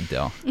such a good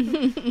deal.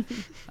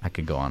 I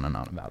could go on and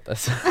on about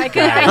this. I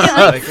could like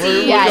Like,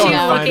 see Yeah, you I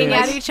know. looking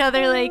at finance. each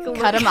other like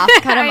Cut them off.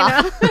 Cut them I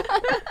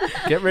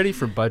off. Get ready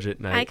for budget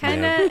night. I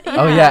kind man. of.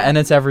 Oh yeah, and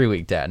it's every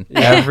week, Dad.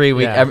 Every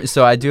week. Yeah.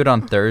 So I do it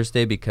on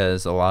Thursday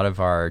because a lot of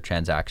our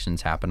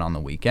transactions happen on the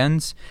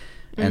weekends,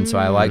 and so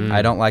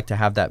I don't like to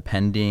have that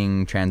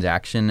pending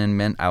transaction in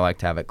Mint. I like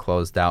to have it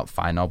closed out,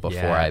 final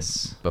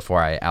Yes.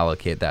 before I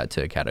allocate that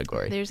to a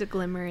category. There's a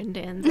glimmer in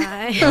Dan's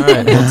eye. All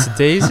right. Well,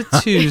 today's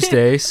a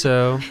Tuesday,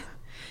 so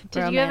Did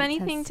you have Romance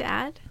anything has- to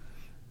add?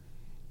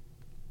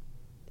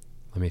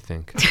 let me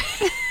think.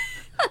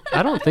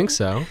 I don't think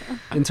so.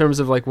 In terms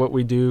of like what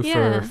we do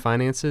Yeah. for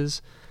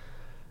finances,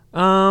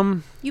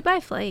 You buy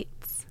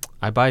flights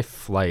I buy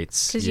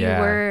flights. because Yeah,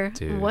 you were.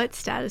 dude. What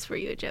status were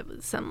you at Jet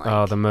with some like?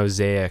 Oh, the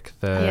Mosaic.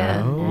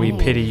 Yeah. We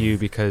pity Nice. you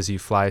because you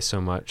fly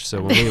so much.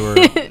 So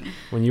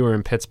when you were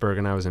in Pittsburgh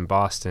and I was in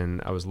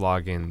Boston, I was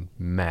logging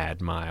mad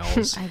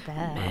miles I bet.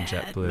 on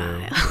JetBlue.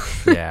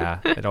 miles. Yeah,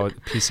 a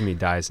piece of me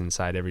dies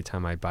inside every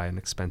time I buy an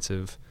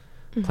expensive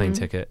plane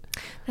ticket.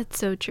 That's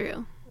so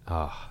true.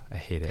 Oh, I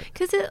hate it.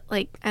 Because it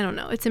like I don't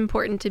know. It's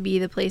important to be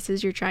the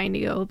places you're trying to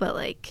go, but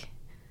like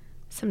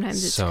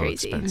sometimes it's So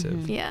crazy.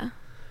 expensive. Yeah.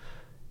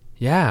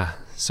 Yeah.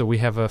 So we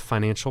have a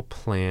financial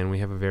plan. We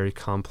have a very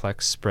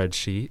complex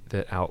spreadsheet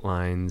that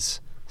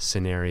outlines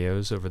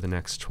scenarios over the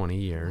next 20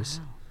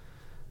 years.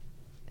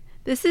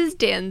 This is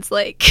Dan's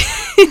like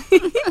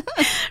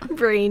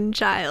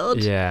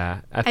brainchild.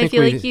 Yeah. I think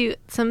feel we, like you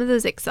some of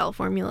those Excel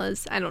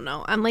formulas, I don't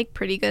know. I'm like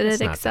pretty good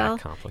it's at not Excel.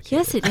 that complicated.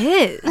 Yes, it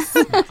is.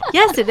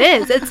 Yes, it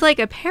is. It's like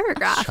a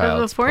paragraph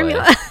Child's of a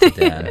formula. play.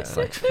 Dad, it's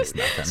like it's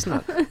nothing. It's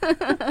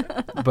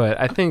not. But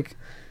I think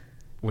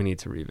we need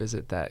to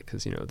revisit that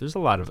because, there's a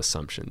lot of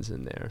assumptions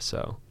in there.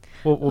 So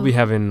we'll be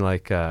having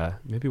like,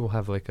 maybe we'll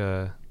have like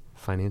a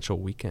financial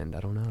weekend.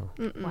 I don't know.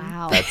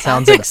 Wow. That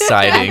sounds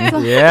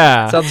exciting.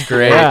 Yeah. Sounds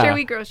great. Yeah. After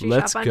we grocery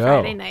Let's shop on go.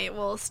 Friday night,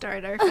 we'll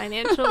start our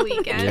financial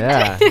weekend.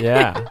 Yeah.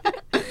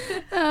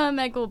 Yeah.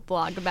 Meg will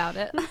blog about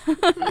it.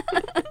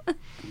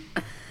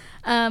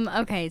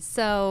 Okay,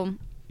 so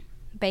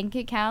bank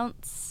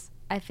accounts,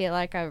 I feel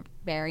like are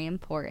very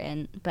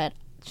important, but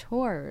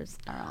chores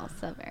are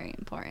also very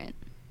important.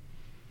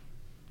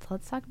 So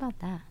let's talk about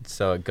that.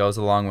 So it goes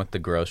along with the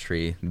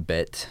grocery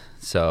bit.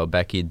 So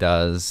Becky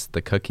does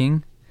the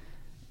cooking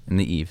in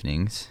the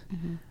evenings,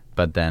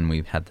 but then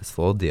we've had this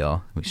little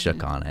deal. We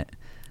shook on it.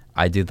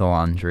 I do the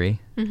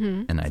laundry,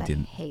 and I 'Cause do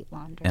hate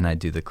laundry. and I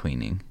do the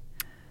cleaning.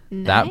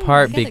 Nice. That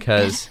part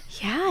because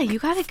Yeah, you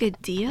got a good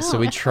deal. so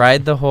we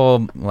tried the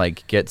whole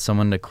like get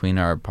someone to clean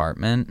our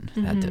apartment.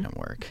 That didn't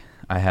work.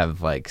 I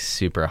have like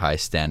super high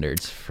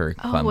standards for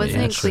wasn't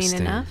cleanliness. it clean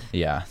Interesting. enough?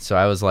 Yeah, so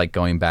I was like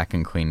going back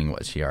and cleaning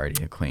what she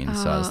already had cleaned.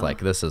 So I was Oh. like,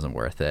 this isn't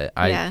worth it.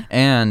 Yeah.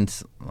 And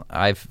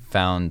I've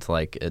found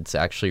like it's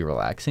actually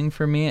relaxing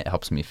for me. It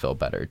helps me feel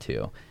better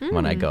too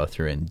when I go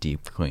through and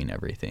deep clean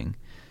everything.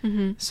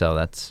 So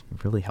that's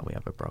really how we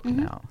have it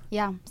broken out.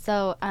 Yeah.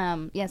 So,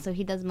 so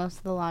he does most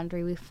of the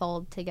laundry. We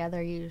fold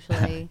together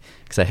usually.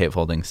 Because I hate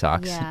folding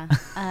socks. Yeah.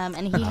 And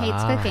he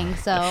hates cooking.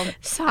 So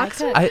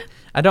Socks I are cook.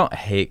 I don't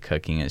hate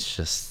cooking. It's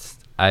just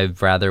I'd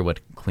rather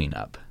would clean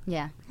up.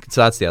 Yeah.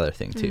 So that's the other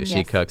thing too. She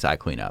Yes. cooks, I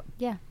clean up.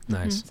 Yeah.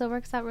 Nice. So it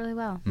works out really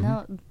well.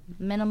 No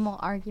minimal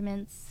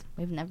arguments.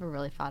 We've never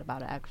really fought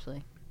about it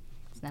actually.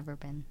 It's never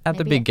been. At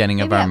the Maybe-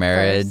 beginning of maybe our at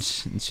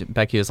marriage,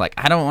 Becky was like,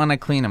 I don't want to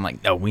clean. I'm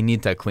like, no, we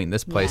need to clean.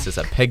 This place is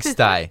a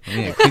pigsty. We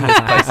need to clean this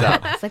place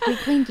up. It's like we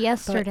cleaned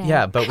yesterday.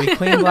 Yeah, but we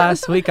cleaned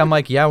last week. I'm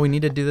like, yeah, we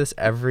need to do this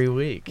every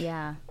week.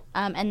 Yeah.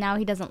 And now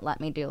he doesn't let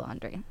me do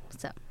laundry.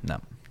 So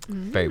No,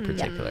 very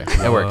particular.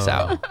 It works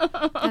out.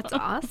 that's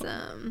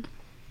awesome.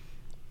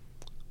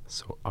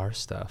 So our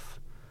stuff.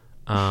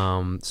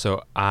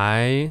 So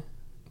I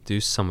do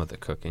some of the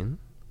cooking.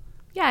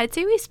 Yeah, I'd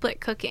say we split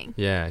cooking.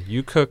 Yeah,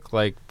 you cook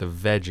like the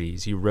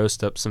veggies. You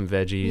roast up some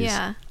veggies.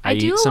 Yeah. I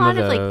do eat a some lot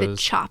of of like the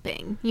those.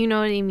 chopping. You know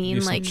what I mean?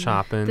 Do some Like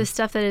chopping. the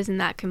stuff that isn't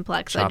that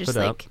complex. I Chop just it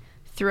up. like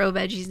throw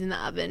veggies in the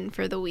oven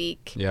for the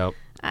week. Yep.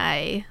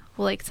 I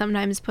will like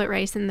sometimes put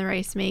rice in the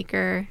rice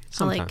maker.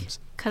 I'll like Sometimes.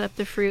 cut up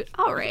the fruit.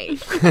 All right.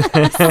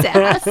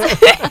 Sass.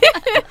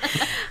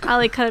 I'll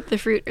like cut up the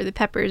fruit or the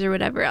peppers or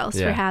whatever else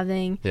Yeah. we're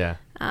having. Yeah.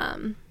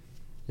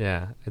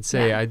 Yeah, I'd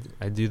say Yeah.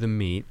 I do the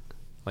meat,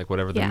 like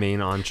whatever the Yeah.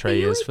 main entree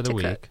You is like for the to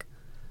week. cook.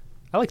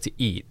 I like to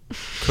eat.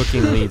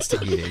 Cooking leads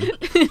to eating.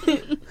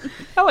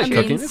 I like A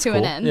cooking. means It's to cool.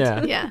 an end.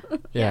 Yeah. Yeah.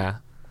 Yeah.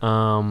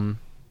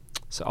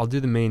 So I'll do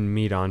the main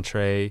meat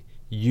entree.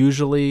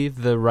 Usually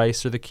the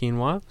rice or the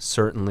quinoa.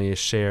 Certainly a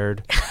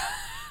shared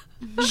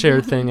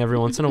thing every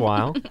once in a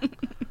while.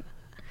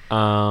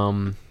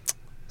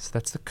 So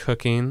that's the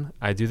cooking.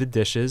 I do the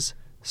dishes.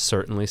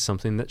 Certainly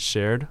something that's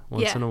shared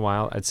once Yeah. in a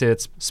while. I'd say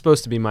it's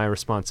supposed to be my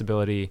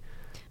responsibility.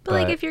 But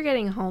like if you're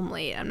getting home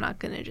late, I'm not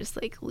going to just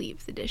like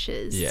leave the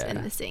dishes Yeah.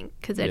 in the sink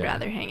because I'd Yeah.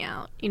 rather hang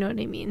out. You know what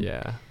I mean?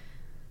 Yeah.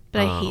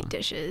 But I hate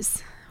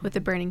dishes with a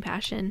burning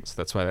passion. So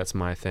that's why that's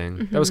my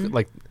thing. That was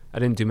like, I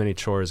didn't do many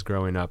chores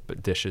growing up,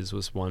 but dishes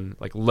was one.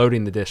 Like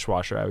loading the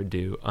dishwasher I would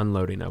do.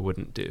 Unloading I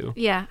wouldn't do.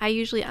 Yeah, I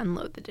usually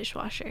unload the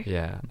dishwasher.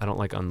 Yeah. I don't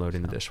like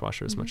unloading the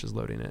dishwasher as much as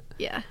loading it.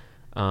 Yeah.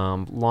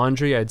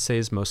 Laundry I'd say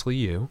is mostly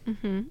you.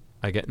 Mm-hmm.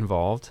 I get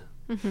involved.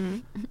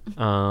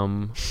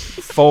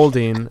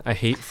 Folding, I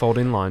hate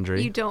folding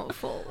laundry. You don't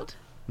fold.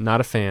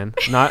 Not a fan.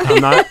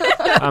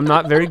 I'm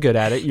not very good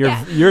at it.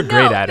 You're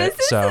great at it.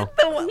 So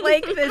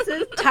This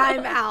is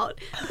time out.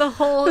 The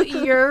whole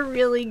you're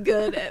really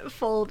good at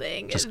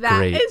folding. Just That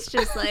great. is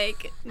just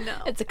like no.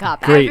 It's a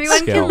cop out. Great Everyone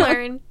skill. can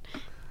learn.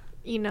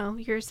 You know,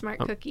 you're a smart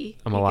cookie.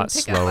 I'm You a can lot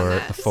pick up on slower at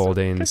that. the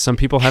folding. Some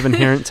people have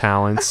inherent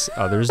talents,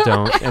 others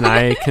don't, and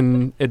I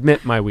can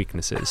admit my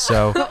weaknesses.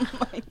 So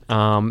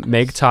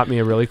Meg taught me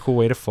a really cool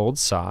way to fold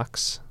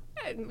socks.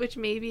 Which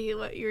may be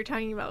what you were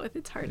talking about with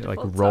it's hard You to like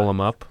fold roll socks.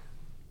 them up.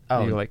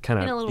 Oh, You like kind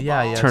In a of little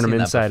yeah, ball. yeah. turn I've them seen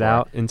that inside before.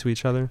 out into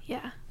each other.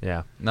 Yeah.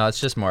 Yeah. No, it's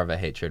just more of a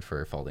hatred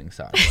for folding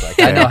socks.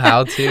 Like I know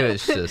how to.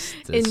 It's just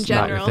In it's Not your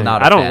general. thing.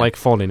 Not a I don't fan. like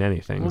folding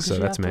anything, Well, 'cause so you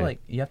that's have me. to,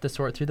 you have to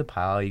sort through the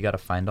pile. You got to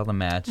find all the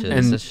matches.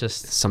 And it's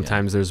just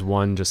Sometimes there's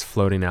one just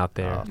floating out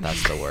there. Oh,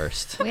 that's the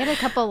worst. We had a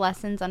couple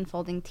lessons on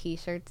folding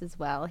T-shirts as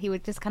well. He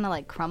would just kind of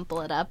like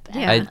crumple it up.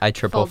 And Yeah. I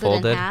triple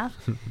fold it in folded. half.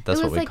 That's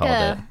It what was we like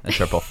called it. A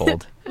triple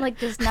fold. Like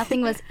just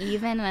nothing was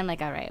even, and I'm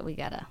like, all right, we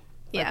gotta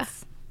Yeah.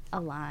 let's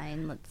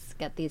align. Let's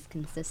get these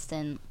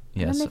consistent.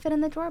 And Yes. then they fit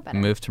in the drawer better.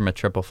 Moved from a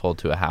triple fold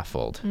to a half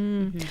fold.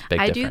 Big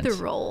I difference. do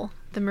the roll,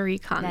 the Marie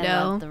I love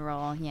Kondo. the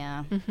roll.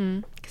 Yeah.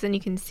 Because then you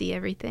can see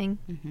everything.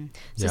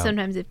 So Yeah.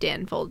 sometimes if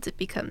Dan folds, it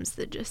becomes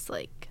the just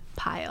like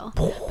pile.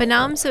 But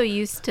now I'm so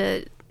used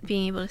to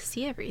being able to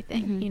see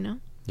everything, you know?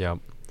 Yep.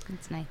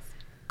 It's nice.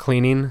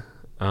 Cleaning.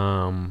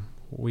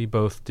 We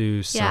both do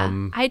Yeah.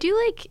 some. I do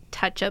like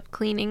touch up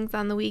cleanings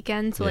on the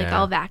weekend. So like Yeah.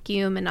 I'll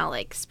vacuum and I'll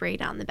like spray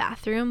down the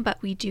bathroom.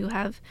 But we do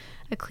have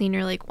a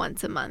cleaner like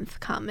once a month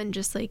come and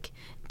just like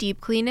deep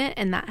clean it.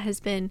 And that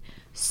has been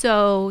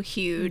so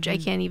huge. I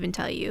can't even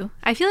tell you.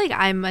 I feel like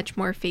I much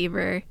more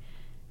favor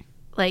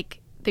like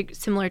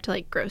similar to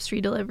like grocery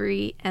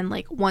delivery and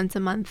like once a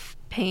month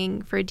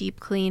paying for a deep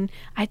clean.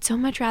 I'd so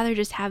much rather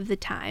just have the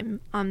time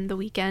on the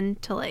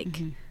weekend to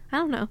like I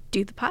don't know,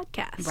 do the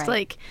podcast. Right.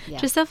 Like Yeah.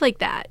 just stuff like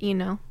that, you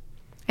know.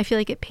 I feel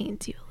like it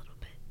pains you a little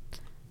bit.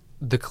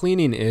 The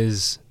cleaning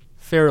is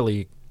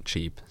fairly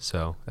cheap,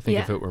 so I think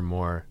if Yeah. it were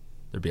more,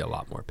 there'd be a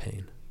lot more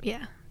pain.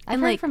 Yeah. I've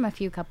And heard like from a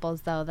few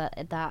couples though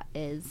that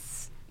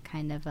is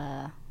kind of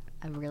a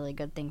really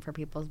good thing for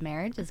people's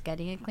marriage is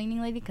getting a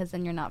cleaning lady, because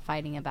then you're not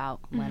fighting about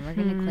when we're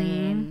gonna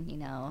clean, you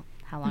know,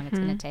 how long it's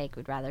gonna take.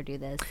 We'd rather do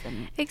this.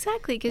 And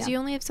exactly, because Yeah. you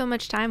only have so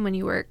much time when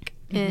you work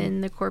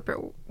in the corporate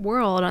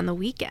world on the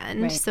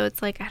weekend. Right. So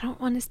it's like I don't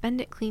want to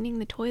spend it cleaning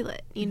the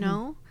toilet, you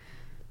know?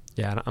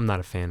 Yeah, I'm not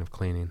a fan of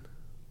cleaning.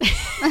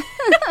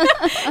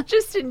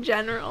 Just in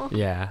general.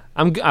 Yeah,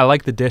 I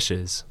like the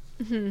dishes.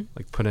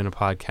 Like put in a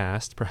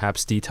podcast,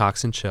 perhaps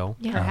detox and chill.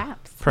 Yeah.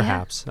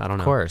 perhaps. I don't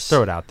know. course.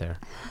 Throw it out there.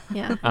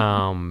 Yeah.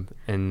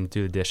 And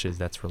do the dishes.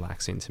 That's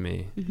relaxing to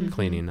me.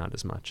 Cleaning, not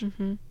as much.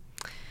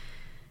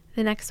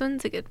 The next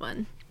one's a good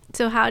one.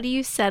 So how do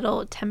you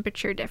settle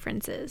temperature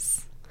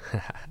differences?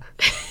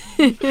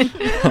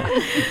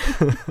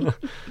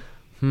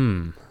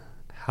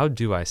 How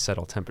do I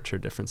settle temperature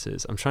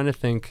differences? I'm trying to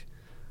think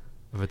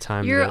of a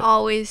time. You're that,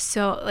 always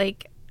so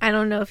like I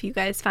don't know if you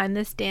guys find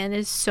this. Dan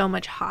is so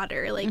much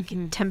hotter, like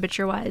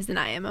temperature wise, than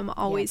I am. I'm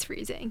always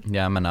freezing.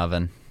 Yeah, I'm an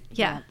oven.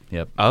 Yeah.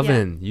 Yep.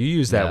 oven. You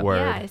use that Yeah. word.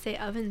 Yeah, I say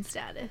oven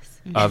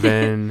status.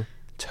 Oven,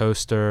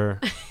 toaster.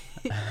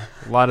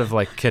 A lot of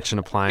like kitchen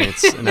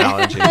appliance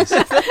analogies.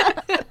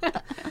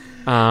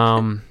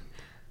 I'd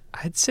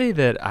say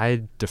that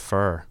I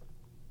defer.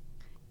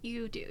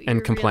 You do. And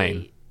You're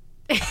complain.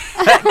 Really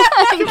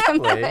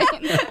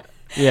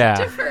Yeah.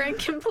 defer and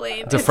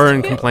complain. Defer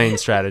and complain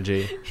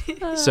strategy.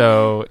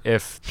 So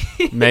if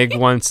Meg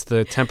wants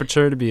the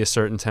temperature to be a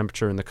certain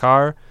temperature in the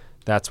car,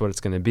 that's what it's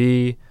going to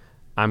be.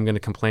 I'm going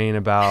to complain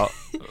about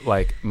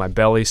like my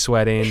belly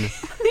sweating,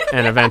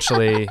 and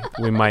eventually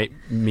we might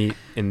meet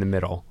in the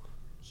middle.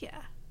 Yeah.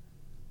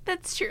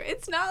 That's true.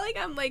 It's not like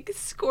I'm like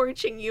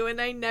scorching you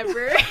and I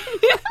never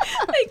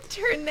like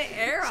turn the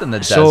air It's on. in the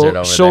desert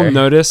over She'll there.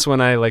 notice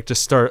when I like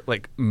just start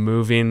like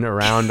moving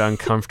around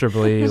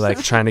uncomfortably,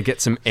 like trying to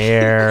get some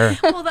air.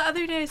 Well, the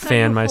other day I saw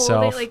Fan you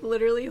myself. like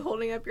literally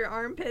holding up your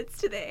armpits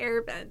to the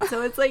air vent,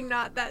 so it's like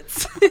not that.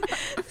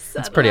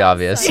 It's pretty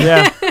obvious.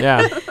 Yeah,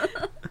 yeah.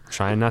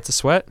 Trying not to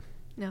sweat.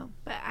 No,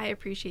 but I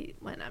appreciate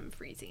when I'm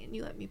freezing and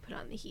you let me put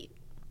on the heat.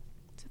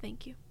 So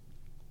thank you.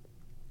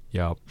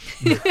 Yup.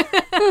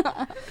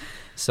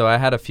 So I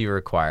had a few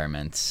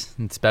requirements,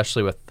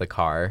 especially with the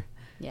car.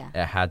 Yeah.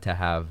 It had to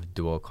have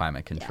dual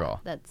climate control.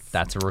 Yeah,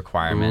 That's a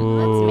requirement.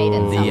 that's made it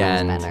Ooh. so The much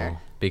end. better.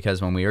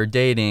 Because when we were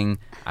dating,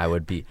 I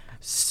would be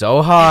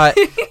so hot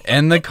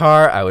in the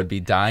car. I would be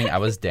dying. I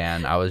was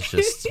Dan. I was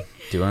just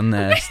doing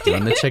this,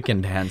 doing the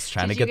chicken dance,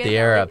 trying Did to you get the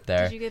air belly- up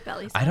there. Did you get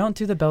belly I sweat? don't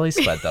do the belly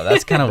sweat though.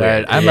 That's kind of That-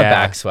 weird. I'm a yeah.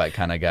 back sweat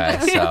kind of guy.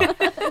 So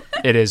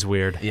It is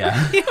weird.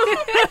 yeah.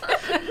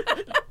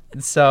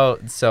 So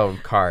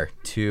car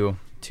two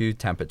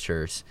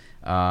temperatures.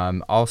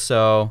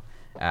 Also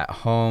at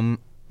home,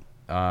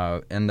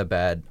 in the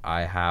bed,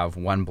 I have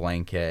one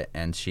blanket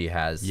and she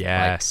has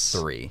Yes.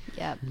 like 3.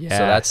 Yep. Yes. So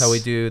that's how we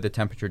do the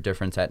temperature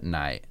difference at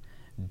night.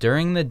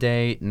 During the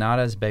day, not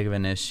as big of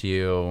an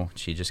issue.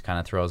 She just kind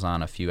of throws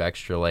on a few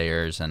extra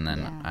layers, and then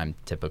Yeah. I'm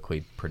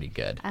typically pretty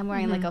good. I'm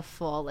wearing like a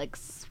full like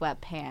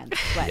sweatpants,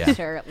 Yeah.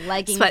 sweatshirt,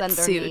 leggings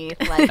Sweatsuit.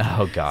 underneath, like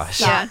Oh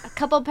gosh. Yeah. a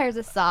couple pairs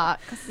of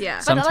socks.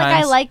 Yeah. But like I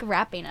Sometimes- like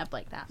wrapping up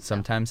like that. so.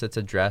 Sometimes it's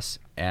a dress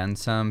and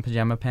some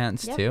pajama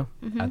pants Yep. too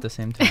Mhm. at the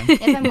same time.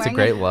 If I'm It's a wearing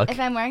great look. If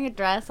I'm wearing a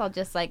dress, I'll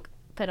just like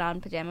put on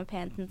pajama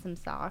pants and some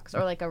socks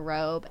or like a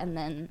robe, and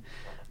then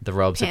The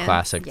robe's a Pants,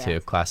 classic yeah. too.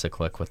 Classic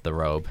look with the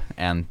robe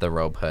and the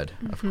robe hood,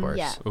 of course.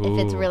 yeah, if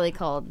it's Ooh. really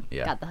cold,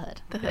 Yeah. got the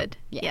hood. The hood.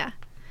 Yeah. Yeah.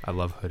 I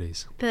love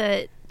hoodies.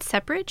 The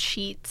separate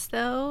sheets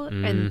though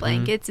Mhm. and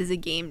blankets is a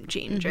game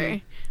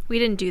changer. We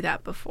didn't do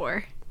that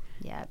before.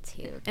 Yeah, it's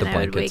huge. And I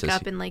would blankets wake is-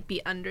 up and like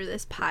be under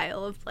this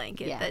pile of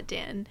blanket Yeah. that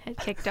Dan had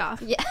kicked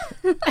off. Yeah.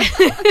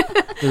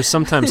 There's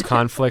sometimes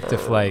conflict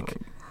if like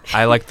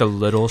I like the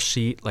little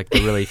sheet, like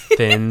the really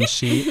thin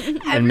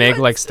sheet, and Meg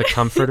likes the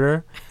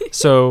comforter.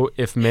 So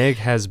if Meg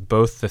has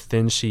both the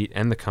thin sheet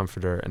and the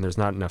comforter, and there's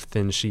not enough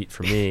thin sheet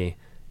for me,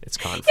 it's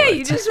conflict. Yeah,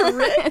 you just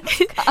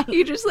rip.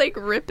 You just like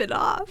rip it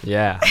off.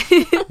 Yeah,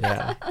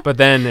 yeah. But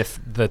then if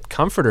the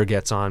comforter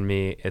gets on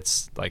me,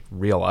 it's like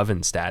real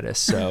oven status.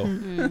 So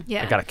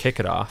Yeah. I gotta kick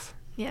it off.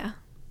 Yeah.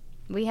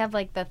 We have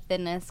like the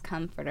thinnest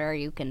comforter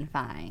you can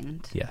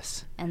find.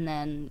 Yes. And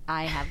then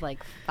I have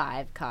like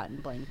 5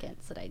 cotton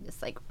blankets that I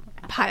just like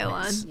wrap Pile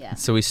around. on. Yeah.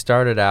 So we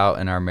started out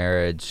in our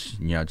marriage,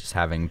 just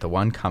having the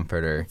one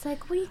comforter. It's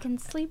like we can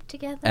sleep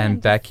together. And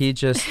just Becky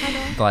just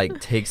like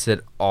takes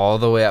it all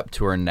the way up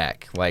to her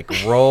neck, like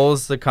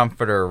rolls the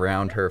comforter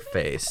around her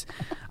face.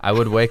 I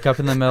would wake up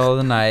in the middle of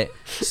the night,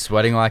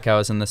 sweating like I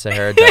was in the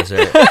Sahara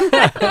Desert.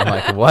 I'm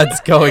like,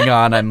 what's going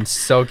on? I'm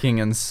soaking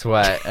in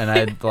sweat, and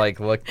I'd like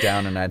look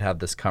down, and I'd have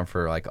this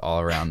comforter like all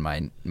around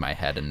my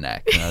head and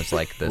neck, and I was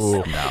like, this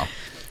Ooh. no.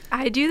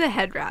 I do the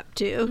head wrap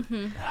too.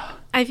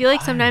 I feel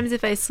like sometimes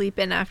if I sleep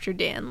in after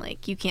Dan,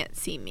 like you can't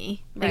see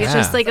me. Like it's Yeah.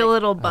 just like a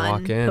little I bun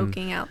walk in.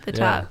 poking out the Yeah.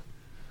 top.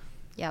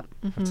 Yep.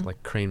 I have to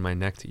like crane my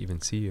neck to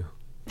even see you.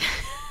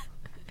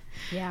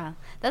 Yeah.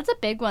 That's a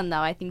big one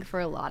though, I think,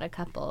 for a lot of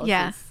couples.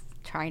 Yeah. Is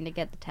trying to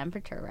get the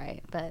temperature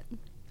right. But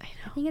I I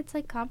know. think it's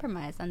like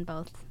compromise on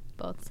both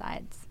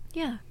sides.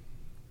 Yeah.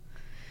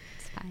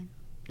 It's fine.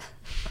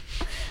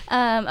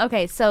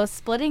 Okay, so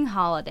splitting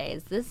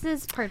holidays. This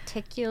is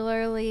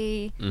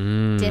particularly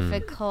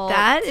difficult.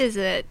 That is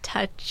a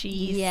touchy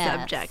Yes.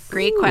 subject.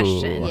 Great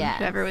question. Ooh. Yes.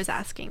 Whoever was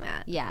asking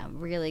that. Yeah,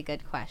 really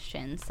good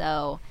question.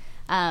 So,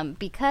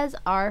 because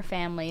our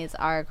families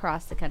are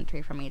across the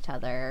country from each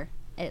other,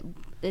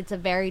 it's a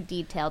very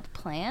detailed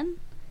plan,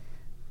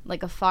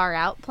 like a far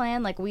out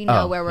plan. Like we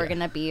know Oh, where we're yeah.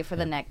 gonna be for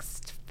the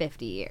next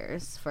 50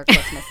 years for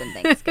Christmas and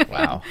Thanksgiving.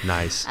 Wow.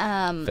 Nice.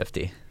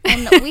 50.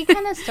 And we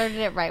kind of started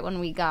it right when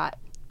we got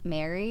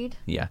married.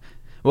 Yeah.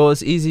 Well,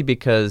 it's easy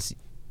because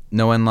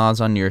no in-laws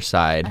on your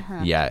side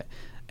Uh-huh. yet.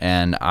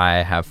 And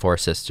I have 4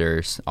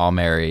 sisters, all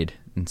married.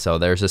 And so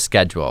there's a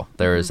schedule.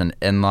 There is an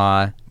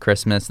in-law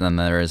Christmas, and then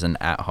there is an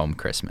at-home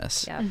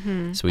Christmas. Yeah.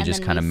 So we And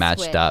just then kind of we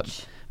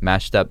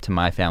matched up to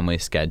my family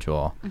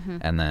schedule.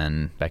 And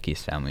then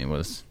Becky's family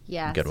was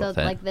Yeah, good so with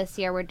it. like this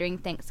year we're doing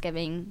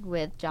Thanksgiving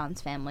with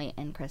John's family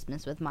and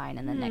Christmas with mine,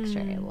 and then next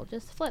year it will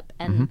just flip.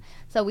 And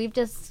so we've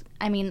just,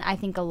 I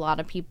think a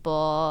lot of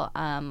people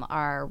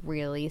are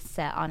really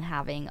set on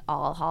having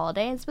all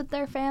holidays with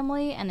their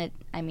family, and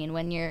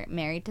when you're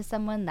married to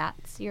someone,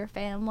 that's your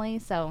family.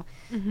 So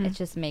it's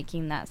just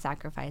making that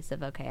sacrifice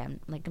of, okay, I'm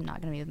not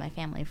going to be with my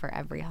family for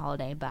every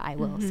holiday, but I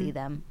will see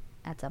them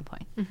at some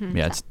point.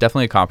 Yeah, it's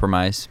definitely a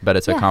compromise, but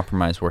it's a Yeah.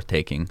 compromise worth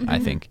taking, I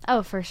think.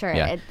 Oh, for sure.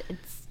 Yeah.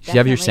 It's You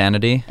have your definitely-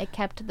 sanity. It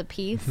kept the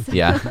peace.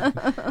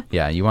 Yeah.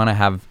 Yeah, you want to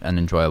have an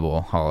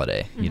enjoyable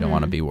holiday. You don't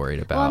want to be worried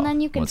about Well, and then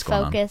you can what's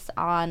going on. focus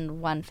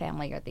on one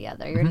family or the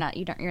other. You're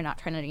not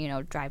trying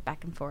to drive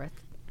back and forth,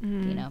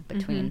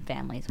 between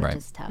families, which Right.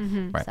 is tough.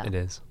 Right. So, It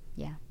is.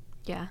 yeah.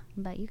 Yeah.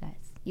 What about you guys?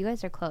 You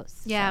guys are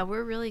close. Yeah, so.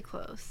 we're really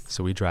close.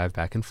 So we drive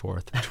back and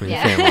forth between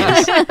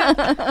Yeah.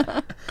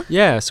 families.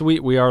 Yeah, so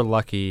we are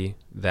lucky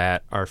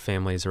that our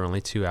families are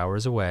only 2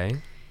 hours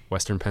away.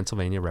 Western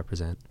Pennsylvania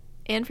represent.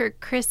 And for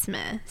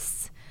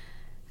Christmas,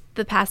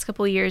 the past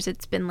couple years,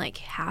 it's been like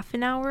half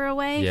an hour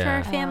away for Yeah.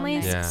 our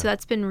families. nice. Yeah. So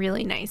that's been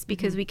really nice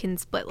because we can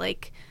split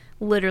like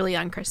literally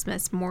on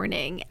Christmas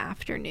morning,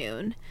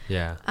 afternoon.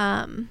 Yeah.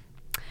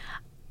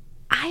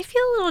 I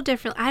feel a little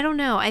different. I don't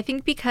know. I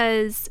think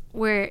because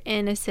we're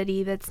in a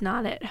city that's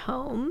not at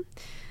home,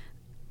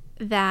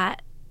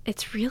 that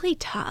it's really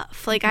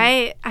tough. Like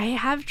I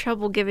have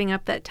trouble giving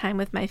up that time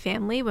with my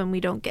family when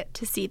we don't get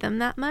to see them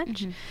that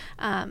much,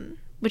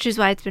 which is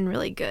why it's been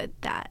really good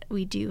that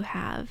we do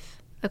have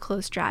a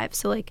close drive.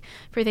 So like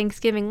for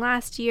Thanksgiving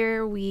last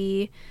year,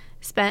 we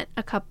spent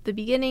the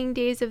beginning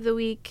days of the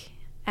week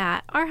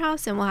at our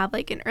house, and we'll have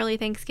like an early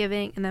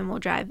Thanksgiving, and then we'll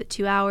drive the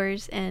 2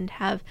 hours and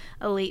have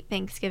a late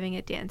Thanksgiving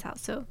at Dan's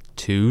house. So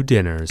 2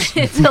 dinners.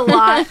 it's a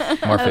lot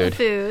More of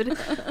food,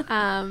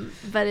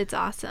 but it's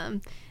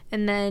awesome.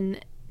 And then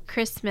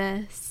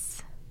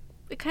Christmas,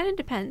 it kind of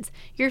depends.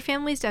 Your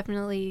family's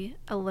definitely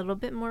a little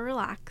bit more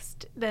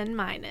relaxed than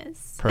mine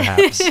is.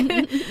 Perhaps.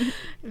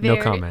 No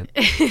comment.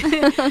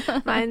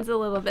 Mine's a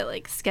little bit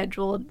like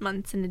scheduled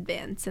months in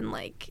advance and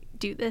like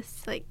do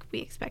this, like we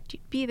expect you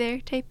to be there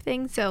type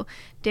thing. So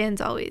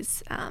Dan's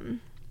always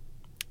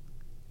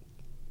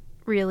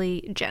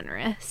really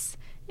generous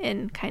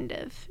in kind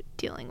of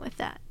dealing with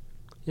that.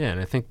 Yeah, and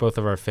I think both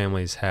of our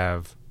families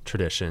have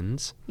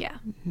traditions, Yeah.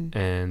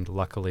 and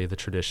luckily the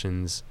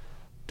traditions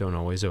don't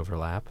always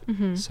overlap.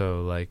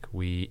 So like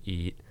we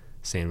eat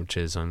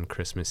sandwiches on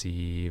Christmas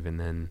Eve, and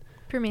then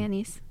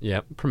Permanis.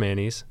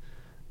 permanis.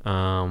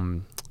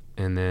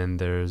 And then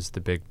there's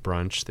the big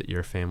brunch that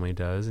your family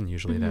does, and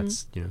usually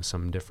that's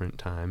some different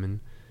time,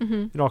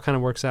 and it all kind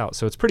of works out.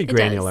 So it's pretty It does.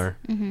 granular.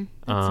 Mm-hmm.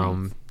 That's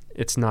nice.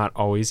 It's not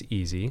always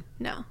easy,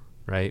 No.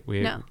 right?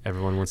 No.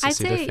 Everyone wants to I'd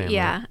see their say, family.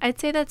 yeah, I'd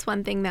say that's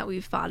one thing that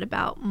we've thought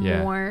about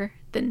Yeah. more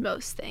than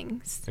most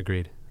things.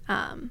 Agreed.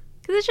 Because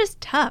it's just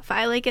tough.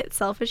 I like get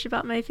selfish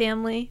about my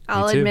family.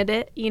 I'll too. admit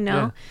it,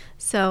 Yeah.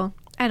 So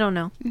I don't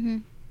know.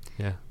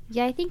 Yeah.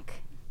 Yeah,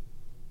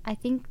 I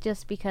think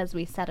just because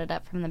we set it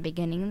up from the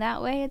beginning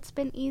that way, it's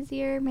been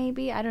easier,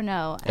 maybe. I don't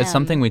know. It's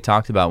something we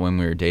talked about when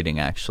we were dating,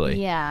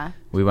 actually. Yeah.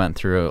 We went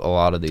through a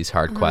lot of these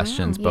hard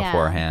questions Yeah.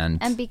 beforehand.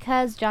 And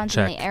because John's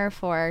in Check. the Air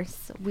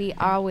Force, we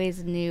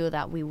always knew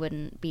that we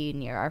wouldn't be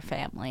near our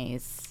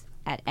families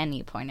at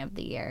any point of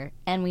the year.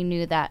 And we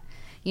knew that,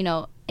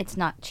 it's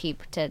not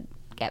cheap to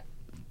get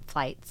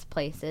flights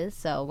places.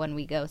 So when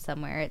we go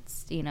somewhere,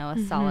 it's,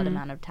 a solid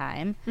amount of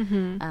time.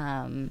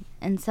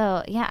 And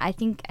so, yeah,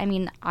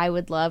 I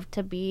would love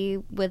to be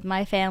with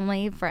my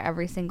family for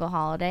every single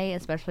holiday,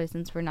 especially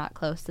since we're not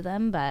close to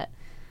them. But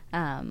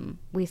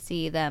we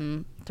see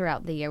them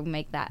throughout the year. We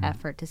make that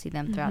effort to see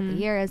them throughout the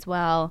year as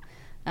well,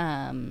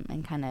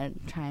 and kind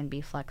of try and be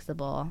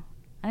flexible.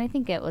 And I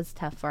think it was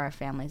tough for our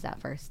families at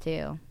first,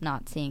 too,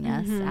 not seeing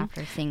us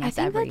after seeing us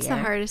every year. I think that's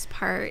the hardest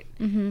part.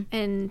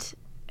 And,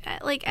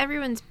 like,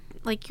 everyone's,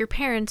 like, your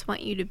parents want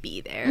you to be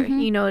there.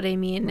 You know what I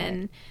mean? Right.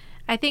 And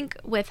I think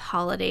with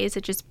holidays,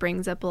 it just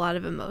brings up a lot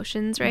of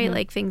emotions, right?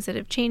 Like, things that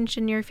have changed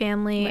in your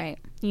family.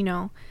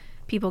 Right.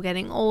 People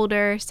getting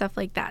older, stuff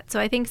like that.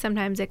 So I think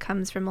sometimes it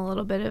comes from a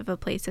little bit of a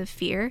place of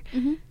fear,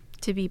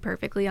 to be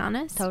perfectly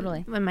honest.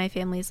 Totally. When my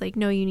family's like,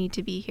 no, you need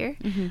to be here.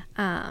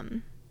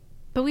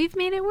 But we've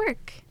made it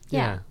work.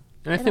 Yeah.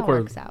 And I It think all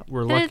works out.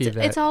 we're And lucky it's,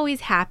 that it's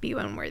always happy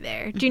when we're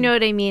there. Do you know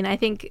what I mean? I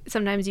think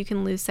sometimes you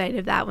can lose sight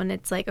of that when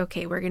it's like,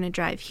 okay, we're going to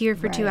drive here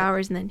for 2 Right.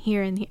 hours and then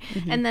here and here.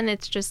 And then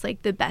it's just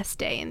like the best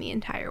day in the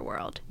entire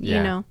world, Yeah.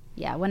 you know?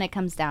 Yeah, when it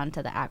comes down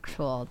to the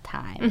actual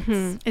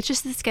time. It's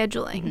just the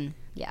scheduling.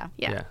 Yeah.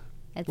 Yeah.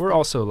 It's We're the-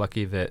 also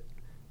lucky that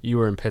you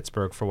were in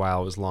Pittsburgh for a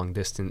while. It was long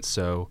distance,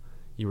 so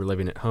you were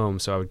living at home,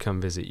 so I would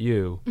come visit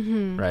you,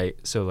 right?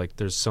 So, like,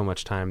 there's so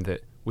much time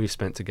that we've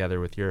spent together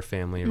with your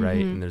family, right?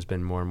 And there's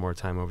been more and more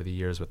time over the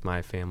years with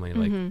my family.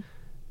 Like,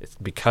 it's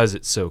because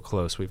it's so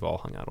close, we've all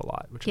hung out a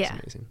lot, which is Yeah.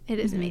 amazing. It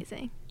is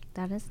amazing.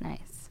 That is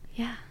nice.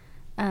 Yeah.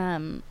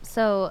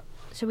 So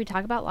should we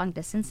talk about long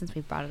distance since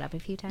we've brought it up a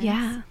few times?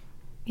 Yeah.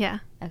 Yeah.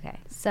 Okay.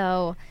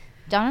 So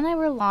John and I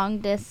were long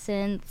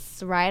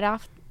distance right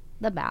off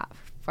the bat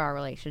for our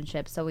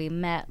relationship. So we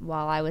met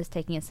while I was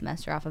taking a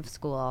semester off of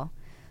school.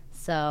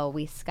 So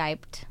we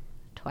Skyped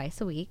twice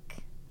a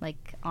week,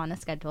 like on a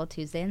schedule,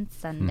 Tuesday and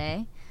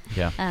Sunday.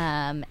 Yeah.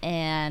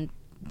 And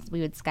we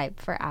would Skype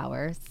for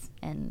hours,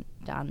 and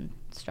John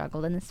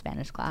struggled in the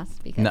Spanish class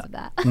because of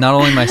that. Not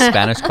only my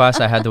Spanish class,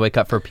 I had to wake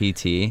up for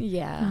PT.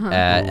 Yeah.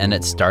 And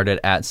it Ooh. started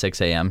at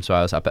 6 a.m., so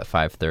I was up at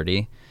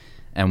 5:30.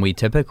 And we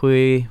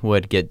typically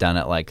would get done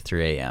at like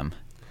 3 a.m.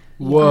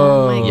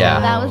 Whoa. my Yeah.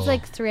 God. That was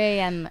like 3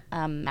 a.m.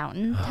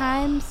 Mountain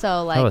time,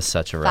 so like That was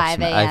such a rough 5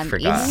 night. I a.m.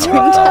 forgot Eastern how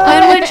rough that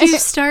time. When would you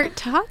start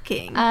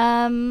talking?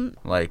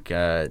 Like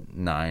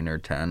 9 or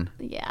 10.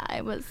 Yeah,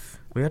 it was.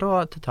 We had a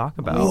lot to talk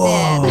about. We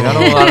We did. got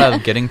a lot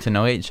of getting to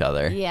know each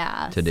other.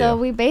 Yeah. to So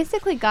do. we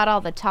basically got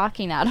all the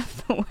talking out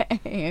of the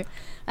way.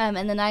 And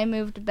then I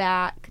moved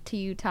back to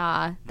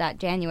Utah that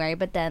January,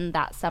 but then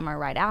that summer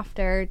right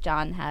after,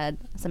 John had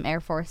some Air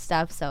Force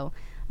stuff, so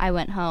I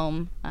went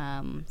home.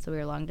 So we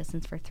were long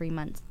distance for 3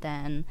 months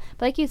then.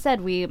 But like you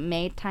said, we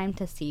made time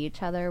to see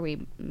each other.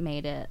 We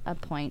made it a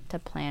point to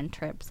plan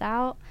trips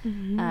out.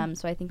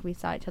 So I think we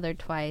saw each other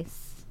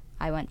twice.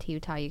 I went to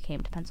Utah. You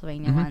came to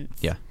Pennsylvania once.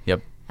 Yeah.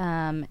 Yep.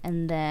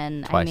 And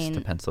then, Twice I mean,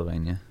 to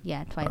Pennsylvania.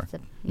 yeah, twice or to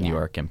New yeah.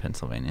 York and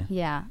Pennsylvania.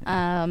 Yeah.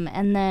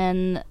 And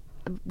then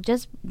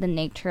just the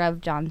nature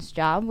of John's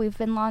job, we've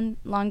been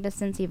long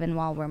distance even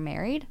while we're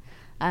married.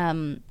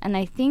 And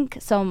I think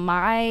so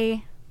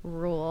my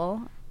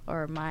rule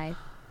or my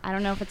I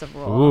don't know if it's a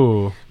rule.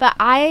 Ooh. But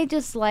I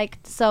just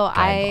like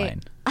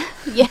Guideline.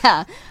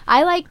 yeah.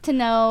 I like to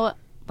know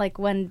like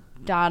when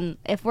John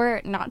if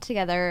we're not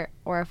together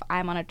or if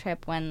I'm on a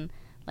trip when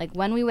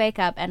we wake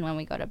up and when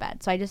we go to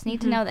bed. So I just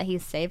need to know that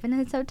he's safe in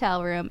his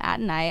hotel room at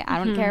night. I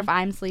don't care if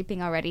I'm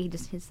sleeping already. He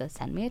just needs to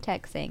send me a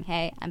text saying,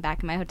 "Hey, I'm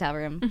back in my hotel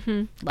room."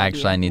 Love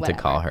Actually, you," I need to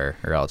whatever. call her,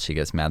 or else she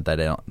gets mad that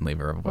I don't leave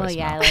her a voicemail. Well,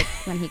 yeah, I like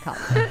when he calls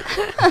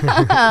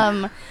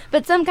me.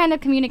 But some kind of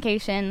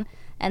communication,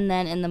 and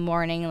then in the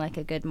morning, like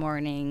a good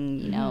morning,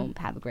 you know,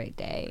 have a great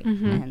day.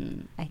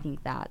 And I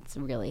think that's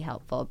really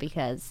helpful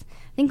because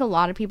I think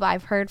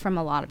I've heard from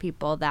a lot of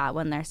people that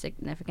when their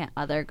significant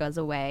other goes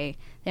away,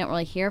 they don't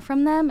really hear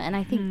from them. And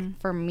I think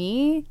for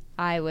me,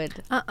 I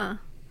would. I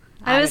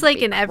was would like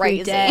be an every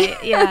crazy. day.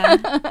 Yeah.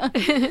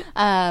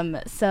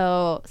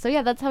 So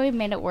yeah, that's how we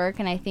made it work.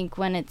 And I think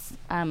when it's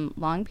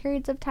long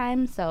periods of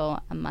time, so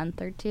a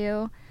month or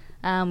two,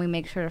 we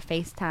make sure to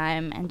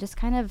FaceTime and just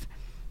kind of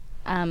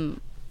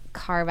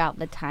carve out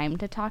the time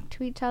to talk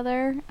to each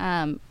other.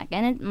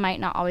 Again, it might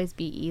not always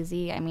be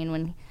easy. I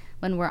mean,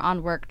 when we're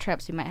on work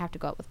trips, we might have to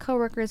go out with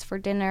coworkers for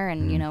dinner,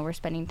 and you know we're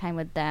spending time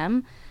with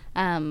them.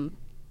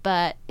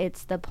 But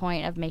it's the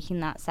point of making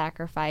that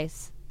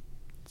sacrifice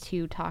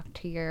to talk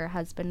to your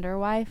husband or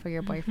wife or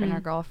your boyfriend or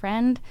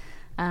girlfriend.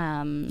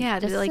 Yeah,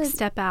 just to like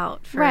step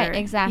out for right,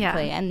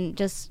 exactly, yeah. and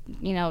just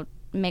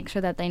make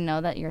sure that they know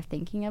that you're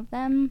thinking of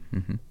them,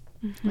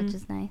 which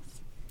is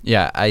nice.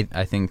 Yeah, I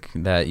think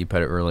that you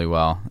put it really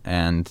well.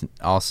 And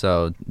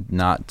also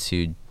not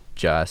to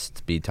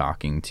just be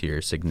talking to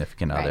your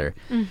significant Right. other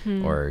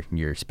or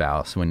your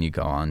spouse when you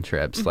go on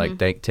trips. Like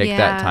take Yeah.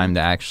 that time to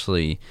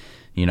actually,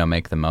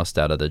 make the most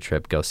out of the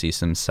trip, go see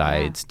some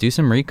sights, do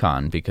some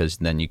recon, because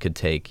then you could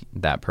take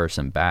that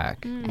person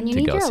back And you to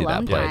need go your see that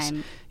alone place.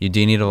 time. You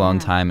do need alone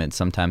Yeah. time. It's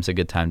sometimes a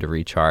good time to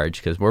recharge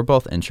because we're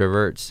both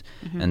introverts,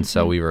 and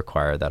so we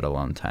require that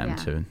alone time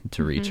Yeah.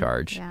 to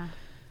recharge. Yeah.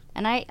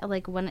 And I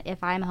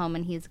if I'm home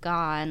and he's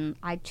gone,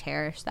 I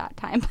cherish that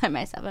time by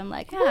myself. I'm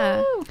like,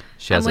 Yeah. woo.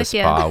 She has I'm a with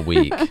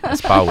ya.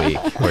 spa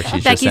week, where she's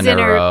just Becky's in her in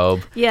her-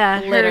 robe.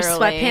 Yeah, her Literally.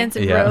 sweatpants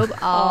and Yeah. robe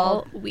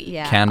all week.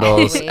 Yeah.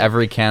 Candles, Totally.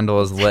 every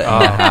candle is lit in Oh,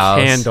 the house.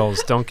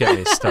 candles. Don't get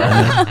me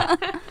started.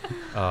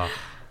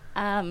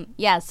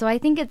 Yeah, so I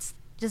think it's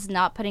just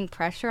not putting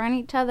pressure on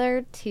each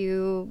other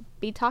to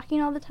be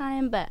talking all the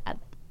time, but I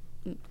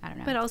don't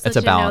know. But also It's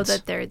a to know balance.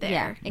 that they're there.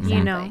 Yeah, You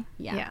exactly. know?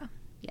 Yeah.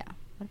 Yeah.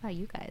 What about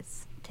you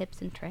guys?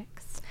 Tips and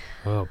tricks?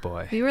 Oh,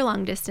 boy. We were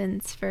long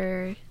distance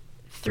for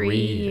 3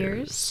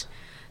 years.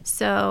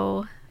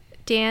 So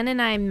Dan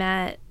and I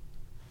met,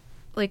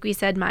 like we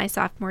said, my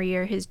sophomore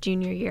year, his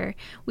junior year.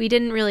 We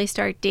didn't really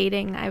start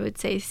dating, I would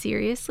say,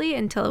 seriously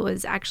until it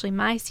was actually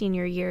my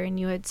senior year and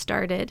you had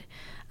started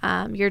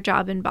your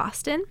job in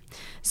Boston.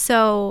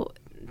 So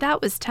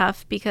that was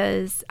tough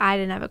because I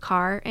didn't have a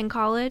car in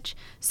college.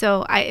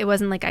 So it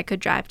wasn't like I could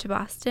drive to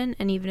Boston.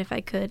 And even if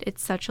I could,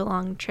 it's such a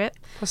long trip.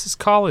 Plus, it's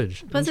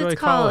college. Plus, Enjoy it's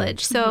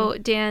college. So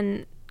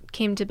Dan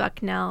came to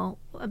Bucknell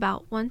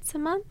about once a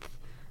month,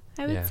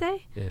 I would Yeah,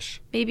 say.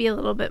 Ish. Maybe a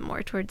little bit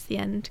more towards the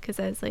end because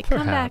I was like,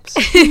 come back.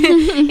 Perhaps.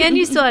 And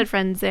you still had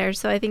friends there.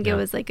 So I think Yeah. it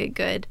was like a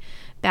good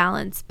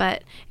balance.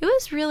 But it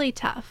was really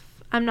tough.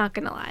 I'm not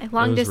going to lie.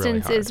 Long was really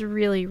distance hard. is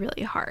really,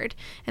 really hard.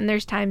 And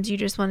there's times you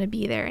just want to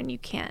be there and you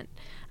can't.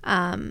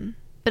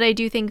 But I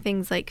do think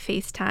things like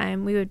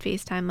FaceTime, we would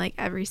FaceTime like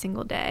every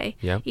single day.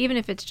 Yep. Even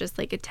if it's just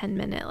like a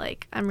 10-minute,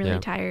 like, I'm really Yeah.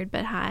 tired,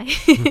 but hi.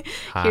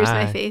 Here's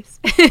my Hi. face.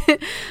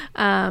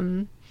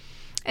 And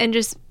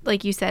just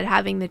like you said,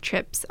 having the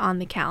trips on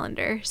the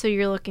calendar. So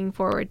you're looking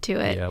forward to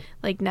it. Yep.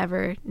 Like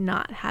never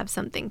not have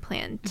something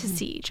planned to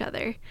see each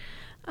other.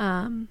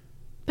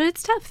 But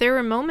it's tough. There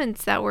were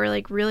moments that were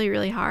like really,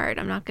 really hard.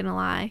 I'm not going to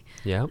lie.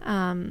 Yep.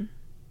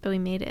 But we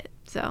made it.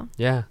 So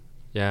Yeah.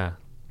 Yeah.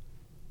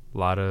 A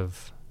lot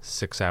of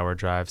 6-hour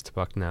drives to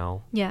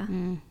Bucknell. yeah.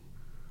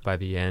 By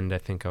the end, I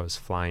think I was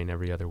flying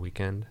every other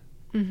weekend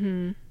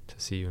Mm-hmm. to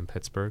see you in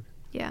Pittsburgh.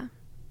 Yeah.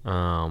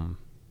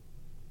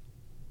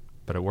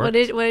 But it worked.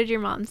 What did your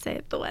mom say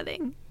at the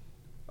wedding?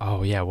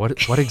 Oh, yeah.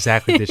 What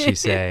exactly did she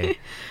say?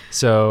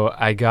 So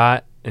I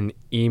got an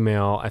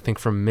email, I think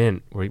from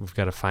Mint, where we've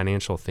got a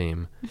financial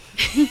theme.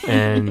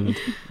 And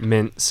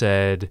Mint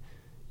said,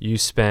 you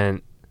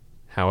spent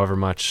however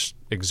much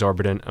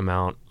exorbitant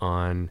amount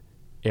on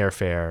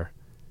airfare,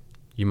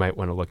 you might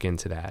want to look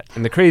into that.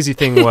 And the crazy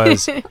thing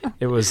was,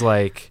 it was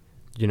like,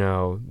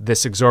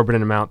 this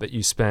exorbitant amount that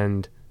you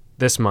spend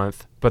this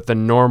month, but the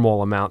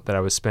normal amount that I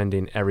was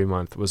spending every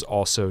month was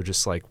also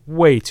just like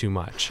way too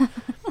much.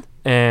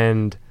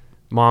 And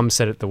Mom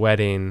said at the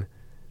wedding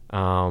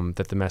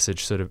that the message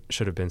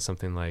should have been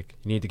something like,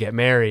 you need to get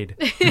married.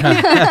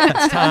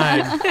 It's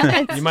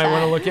time. You might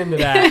want to look into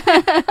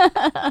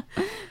that.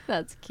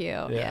 That's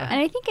cute. Yeah. And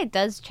I think it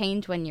does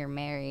change when you're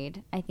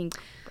married. I think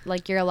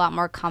like you're a lot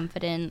more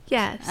confident.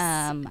 Yes.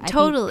 I think,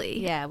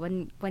 totally.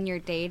 when you're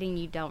dating,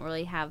 you don't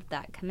really have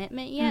that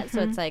commitment yet.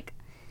 So it's like,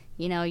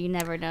 you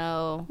never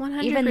know.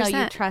 100%. Even though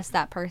you trust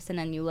that person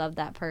and you love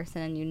that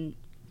person and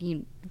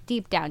you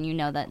deep down,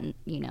 that,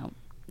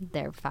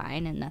 they're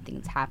fine and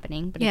nothing's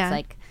happening. But it's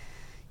like,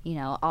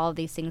 all of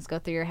these things go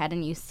through your head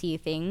and you see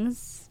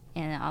things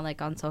and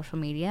like on social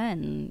media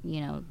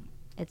and,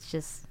 it's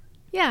just.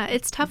 Yeah,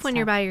 it's tough when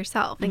you're by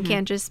yourself and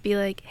can't just be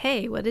like,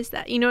 hey, what is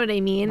that? You know what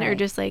I mean? Right. Or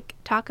just like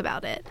talk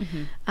about it.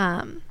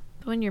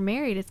 But when you're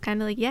married, it's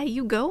kind of like, yeah,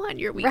 you go on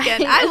your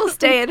weekend. Right. I will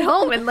stay at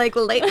home and like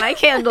light my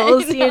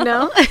candles,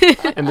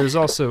 And there's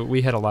also,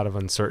 we had a lot of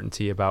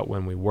uncertainty about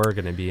when we were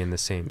going to be in the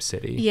same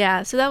city.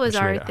 Yeah, so that was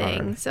our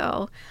thing. Hard.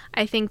 So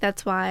I think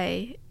that's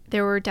why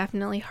there were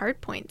definitely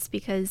hard points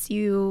because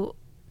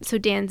so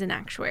Dan's an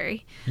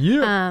actuary.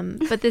 Yeah.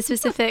 But the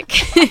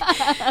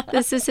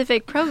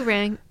specific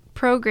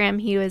program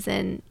he was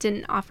in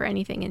didn't offer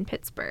anything in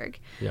Pittsburgh.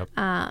 Yep.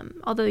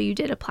 Although you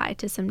did apply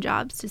to some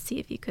jobs to see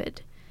if you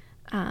could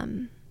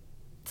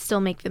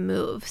still make the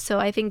move. So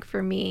I think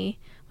for me,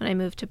 when I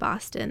moved to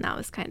Boston, that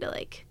was kind of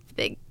like a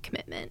big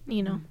commitment,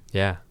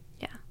 Yeah.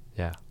 Yeah.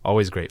 Yeah.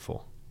 Always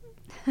grateful.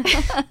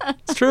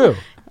 It's true.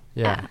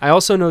 Yeah. I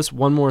also noticed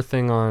one more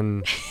thing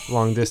on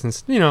long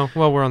distance,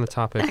 while we're on the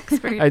topic.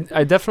 Expert.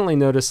 I definitely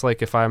noticed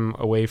like if I'm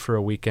away for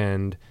a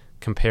weekend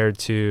compared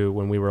to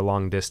when we were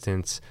long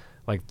distance,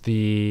 like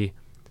the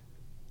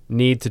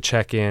need to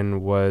check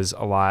in was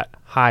a lot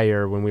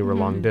higher when we were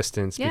long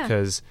distance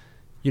because,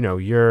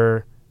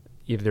 you're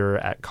either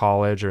at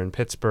college or in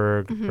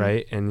Pittsburgh,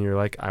 right? And you're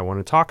like, I want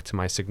to talk to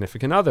my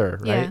significant other,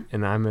 right? Yeah.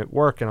 And I'm at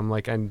work and I'm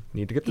like, I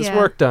need to get this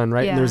work done,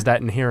 right? Yeah. And there's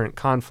that inherent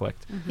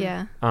conflict.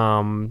 Yeah.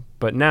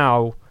 But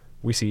now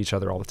we see each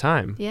other all the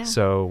time. Yeah.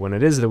 So when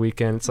it is the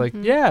weekend, it's like,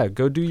 yeah,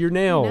 go do your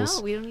nails.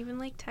 No, we don't even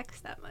like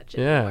text that much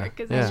anymore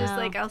because it's just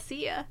like, I'll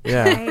see ya.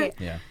 Yeah. Right.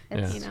 Yeah.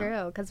 It's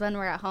true because when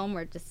we're at home,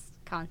 we're just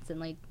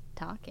constantly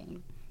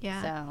talking.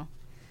 Yeah. So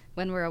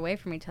when we're away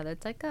from each other,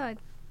 it's like,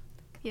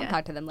 I'll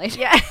talk to them later.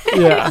 Yeah.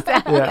 Yeah.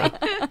 Exactly.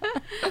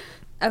 Yeah.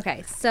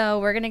 Okay,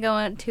 so we're going to go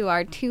into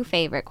our 2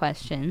 favorite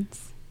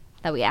questions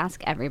that we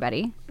ask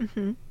everybody.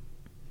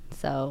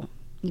 So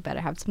you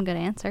better have some good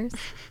answers.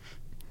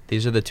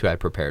 These are the 2 I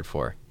prepared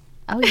for.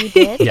 Oh, you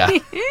did? Yeah.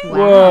 Wow.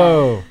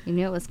 Whoa. You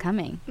knew it was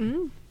coming.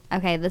 Mm.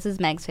 Okay, this is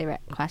Meg's favorite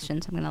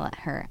question, so I'm going to let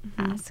her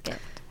ask it.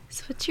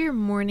 So what's your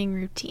morning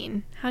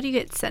routine? How do you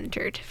get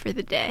centered for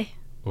the day?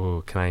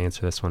 Ooh, can I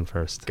answer this one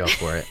first? Go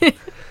for it.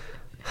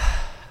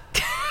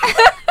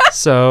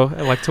 So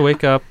I like to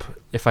wake up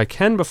if I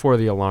can before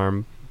the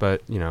alarm,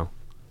 but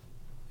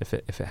if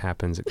it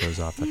happens, it goes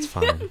off. That's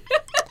fine.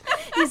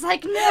 He's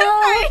like,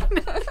 no.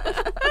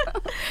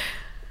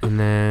 And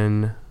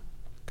then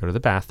go to the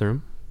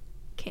bathroom.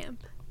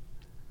 Camp.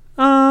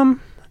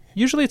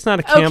 Usually it's not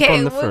a camp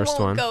on the first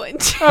one. Go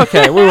into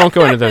Okay, we won't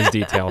go into those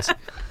details.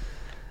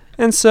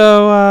 And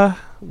so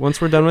once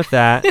we're done with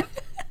that,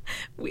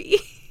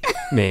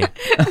 me,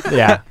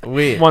 yeah,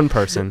 We. one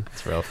person.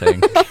 It's a real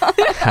thing.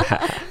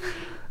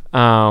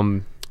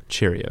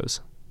 Cheerios.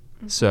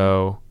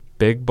 So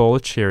big bowl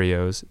of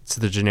Cheerios. It's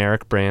the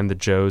generic brand, the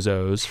Joe's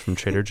O's from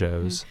Trader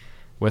Joe's,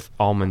 with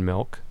almond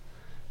milk.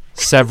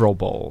 Several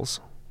bowls.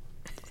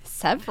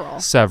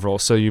 Several.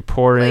 So you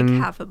pour like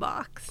in half a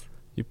box.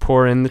 You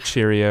pour in the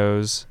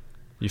Cheerios.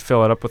 You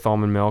fill it up with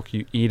almond milk.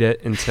 You eat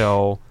it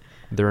until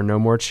there are no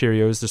more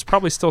Cheerios. There's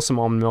probably still some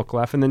almond milk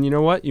left. And then you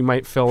know what? You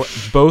might fill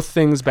both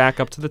things back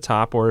up to the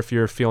top. Or if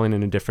you're feeling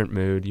in a different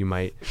mood, you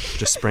might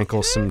just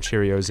sprinkle some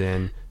Cheerios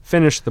in,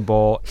 finish the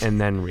bowl, and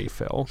then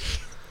refill.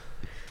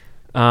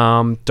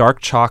 Dark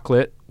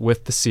chocolate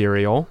with the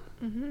cereal.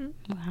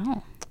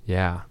 Wow.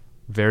 Yeah.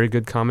 Very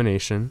good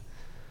combination.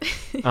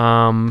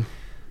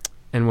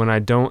 And when I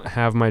don't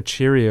have my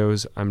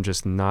Cheerios, I'm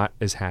just not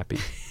as happy.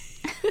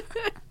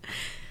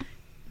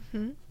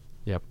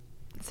 Yep.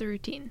 It's a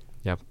routine.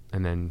 Yep.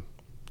 And then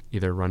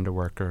either run to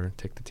work or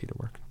take the T to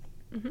work.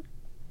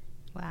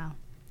 Wow.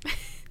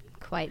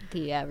 Quite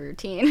the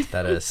routine.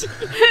 That is.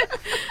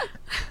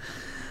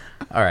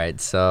 All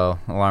right, so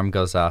alarm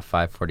goes off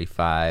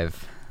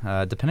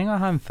 5:45. Depending on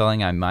how I'm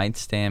feeling, I might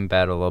stay in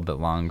bed a little bit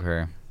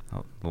longer.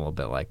 A little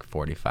bit like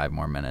 45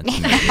 more minutes,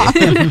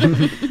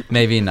 maybe.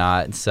 Maybe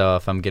not. So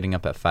if I'm getting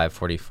up at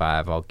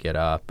 5:45, I'll get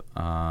up.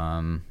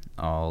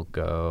 I'll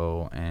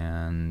go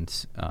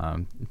and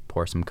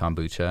pour some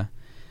kombucha.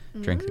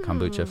 Drink the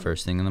kombucha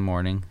first thing in the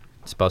morning.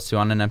 It's supposed to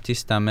on an empty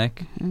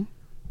stomach.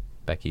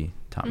 Becky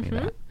taught me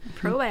that.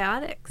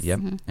 Probiotics. Yep.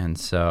 And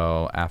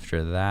so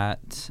after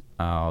that,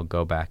 I'll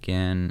go back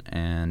in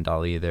and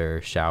I'll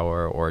either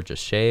shower or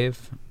just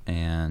shave,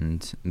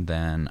 and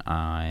then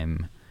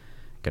I'm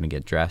gonna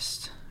get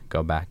dressed,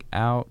 go back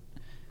out,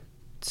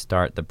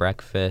 start the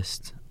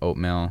breakfast.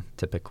 Oatmeal,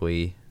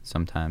 typically.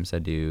 Sometimes I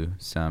do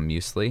some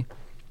muesli,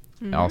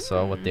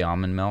 also with the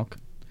almond milk.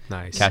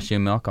 Nice. Cashew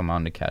milk, I'm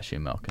on to cashew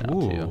milk now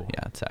too. Ooh.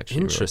 Yeah, it's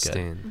actually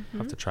Interesting. really good. I'll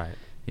have to try it.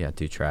 Yeah,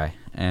 do try.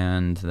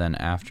 And then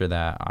after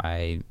that,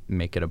 I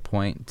make it a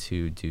point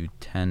to do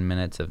 10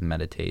 minutes of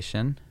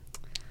meditation.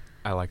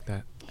 I like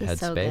that. He's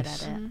so good at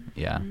Headspace. it.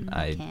 Yeah,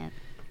 I can't.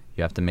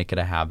 you have to make it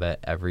a habit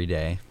every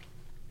day.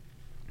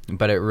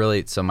 But it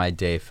really, so my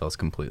day feels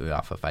completely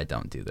off if I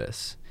don't do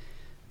this.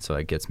 So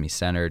it gets me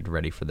centered,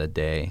 ready for the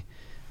day.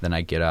 Then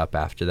I get up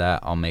after that.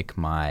 I'll make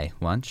my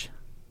lunch.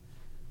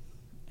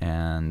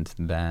 And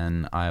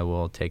then I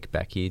will take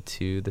Becky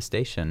to the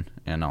station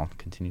and I'll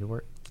continue to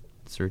work.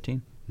 It's a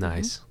routine.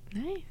 Nice.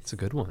 Nice. It's a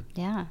good one.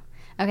 Yeah.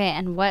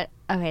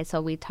 Okay,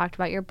 so we talked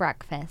about your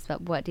breakfast,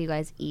 but what do you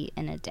guys eat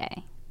in a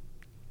day?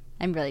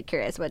 I'm really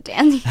curious what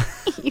Dan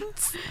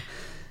eats.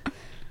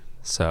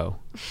 So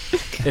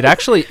it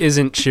actually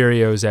isn't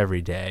Cheerios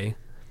every day.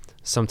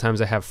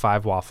 Sometimes I have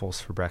 5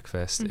 waffles for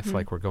breakfast if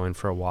like we're going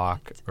for a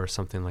walk or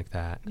something like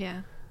that.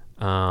 Yeah.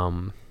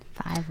 5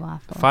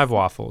 waffles. 5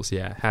 waffles,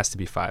 yeah. It has to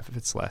be 5 if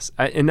it's less.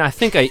 And I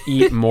think I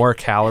eat more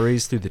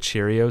calories through the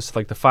Cheerios.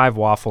 Like the 5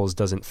 waffles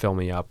doesn't fill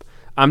me up.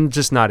 I'm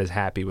just not as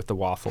happy with the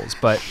waffles,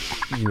 but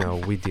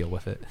we deal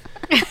with it.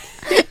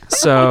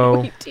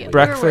 So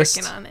breakfast,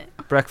 We're working on it.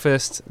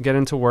 breakfast, get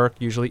into work,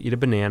 usually eat a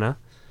banana.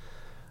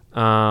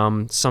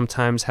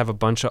 Sometimes have a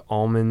bunch of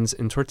almonds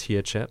and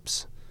tortilla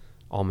chips.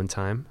 Almond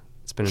time.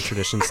 It's been a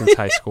tradition since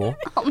high school.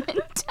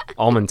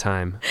 Almond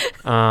time.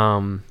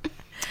 I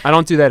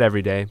don't do that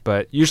every day,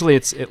 but usually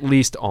it's at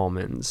least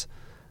almonds.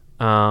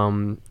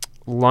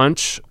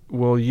 Lunch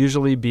will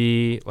usually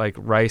be like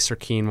rice or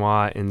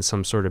quinoa and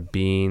some sort of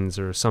beans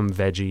or some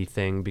veggie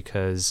thing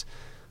because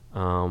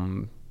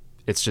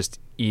it's just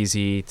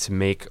easy to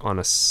make on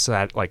a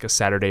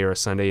Saturday or a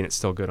Sunday, and it's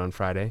still good on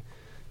Friday.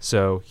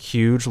 So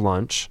huge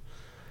lunch.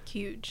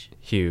 Huge.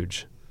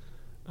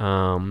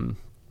 And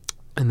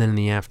then in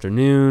the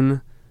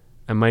afternoon,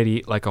 I might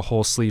eat like a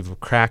whole sleeve of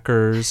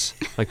crackers,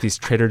 like these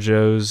Trader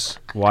Joe's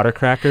water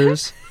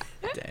crackers.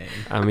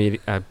 Dang.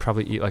 I'd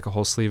probably eat like a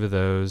whole sleeve of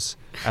those.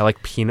 I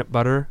like peanut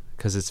butter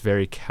because it's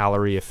very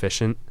calorie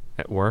efficient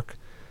at work.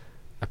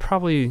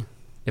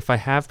 If I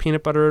have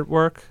peanut butter at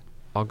work,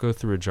 I'll go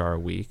through a jar a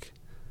week.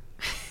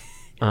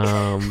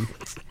 And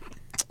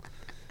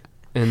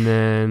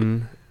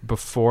then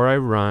before I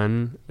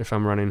run, if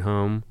I'm running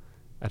home,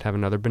 I'd have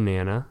another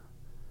banana.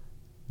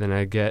 Then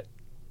I get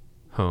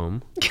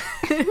home.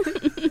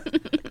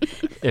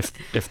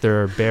 If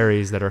there are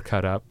berries that are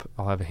cut up,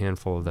 I'll have a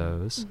handful of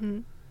those.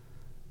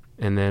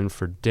 And then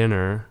for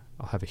dinner,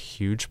 I'll have a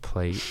huge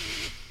plate,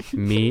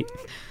 meat,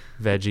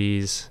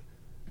 veggies,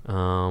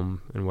 and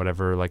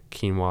whatever like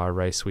quinoa or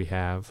rice we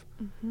have.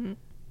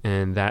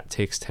 And that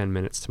takes 10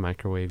 minutes to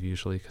microwave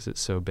usually because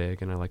it's so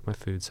big and I like my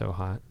food so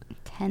hot.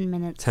 10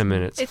 minutes. 10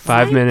 minutes. It's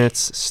 5 like-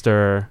 minutes,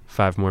 stir,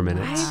 5 more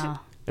minutes. Wow.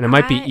 And I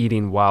might be I-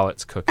 eating while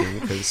it's cooking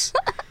because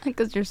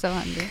Because you're so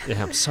hungry.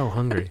 yeah, I'm so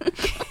hungry.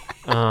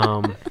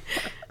 And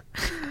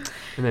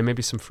then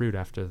maybe some fruit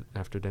after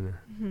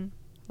dinner.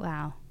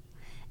 Wow.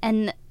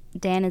 And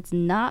Dan is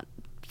not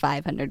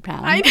 500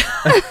 pounds. I know.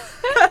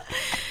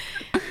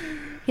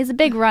 He's a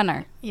big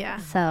runner, Yeah.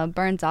 so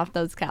burns off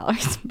those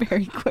calories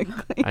very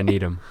quickly. I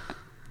need them.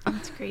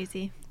 That's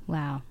crazy.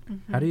 Wow.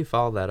 How do you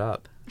follow that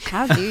up?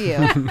 How do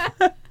you?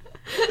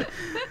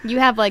 You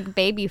have like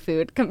baby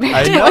food compared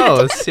I to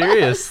know,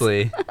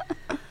 seriously.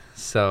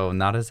 So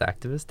not as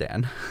active as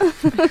Dan.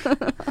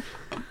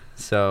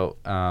 So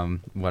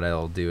what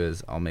I'll do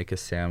is I'll make a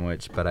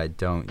sandwich, but I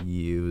don't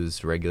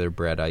use regular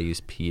bread. I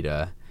use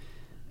pita.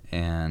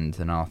 And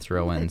then I'll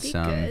throw in That'd be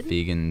some good.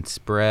 vegan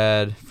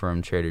spread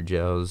from Trader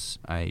Joe's.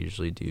 I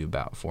usually do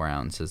about 4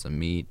 ounces of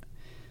meat.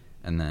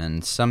 And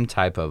then some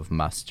type of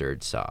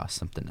mustard sauce,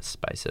 something to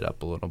spice it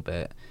up a little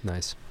bit.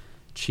 Nice.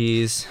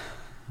 Cheese.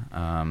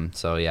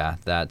 So yeah,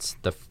 that's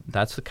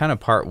the kind of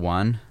part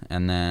one.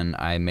 And then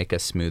I make a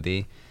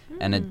smoothie,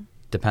 and it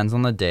depends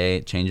on the day.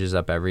 It changes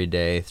up every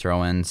day.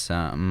 Throw in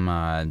some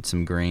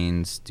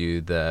greens,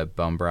 do the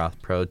bone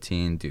broth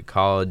protein, do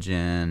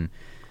collagen,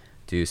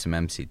 do some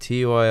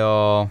MCT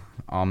oil,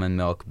 almond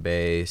milk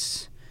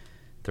base.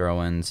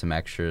 Throw in some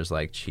extras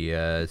like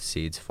chia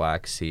seeds,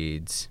 flax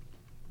seeds.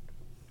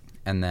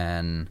 And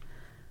then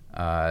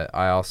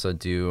I also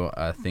do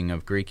a thing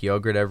of Greek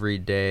yogurt every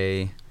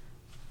day.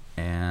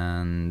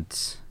 And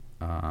so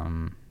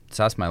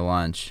that's my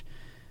lunch.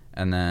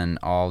 And then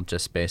I'll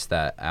just space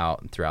that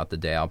out throughout the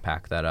day. I'll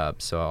pack that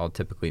up. So I'll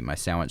typically eat my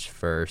sandwich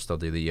first. I'll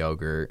do the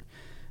yogurt.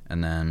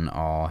 And then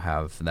I'll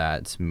have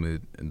that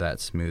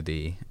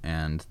smoothie.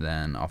 And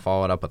then I'll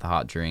follow it up with a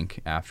hot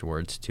drink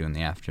afterwards, too, in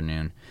the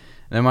afternoon.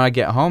 And then when I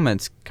get home,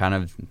 it's kind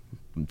of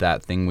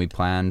that thing we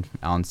planned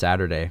on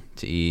Saturday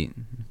to eat,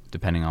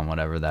 depending on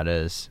whatever that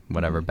is,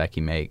 whatever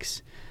Becky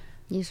makes.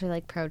 Usually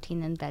like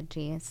protein and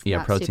veggies. Yeah,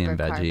 not protein super and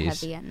veggies.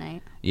 Carb heavy at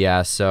night.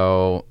 Yeah,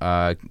 so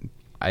I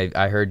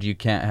heard you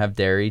can't have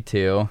dairy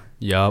too.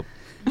 Yup.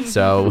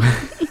 So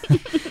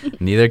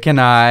neither can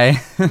I.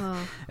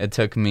 Oh. It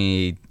took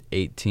me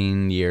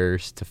 18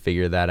 years to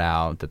figure that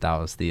out, that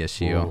was the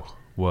issue. Ooh,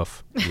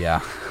 woof.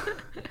 Yeah.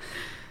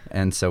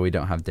 And so we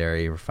don't have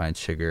dairy, refined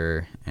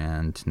sugar,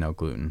 and no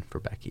gluten for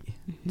Becky.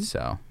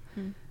 So,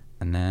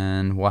 and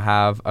then we'll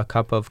have a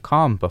cup of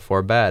calm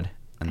before bed.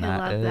 And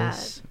I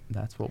love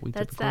that's what we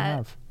That's typically that.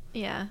 have.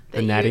 Yeah.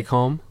 The natty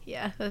calm.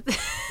 Yeah.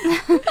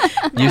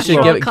 You should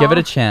Roll give call. it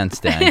a chance,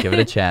 Dan. Give it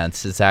a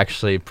chance. It's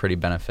actually pretty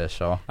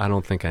beneficial. I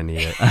don't think I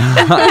need it.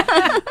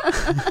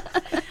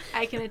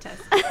 I can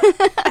attest.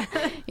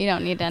 You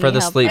don't need any For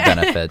the help. sleep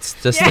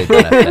benefits. Just sleep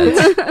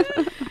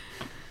benefits.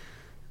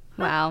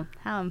 Wow,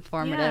 how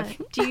informative.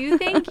 Yeah. Do you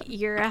think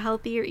you're a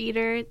healthier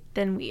eater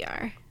than we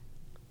are?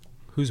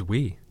 Who's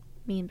we?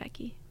 Me and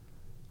Becky.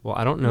 Well,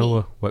 I don't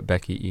know what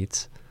Becky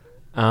eats.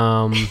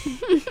 I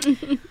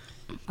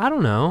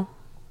don't know.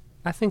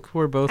 I think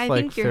we're both I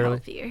like think you're fairly.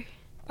 healthier.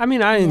 I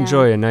mean, I Yeah.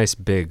 enjoy a nice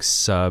big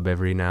sub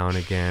every now and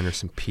again, or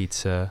some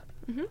pizza.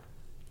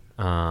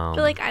 I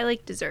feel like I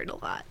like dessert a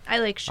lot. I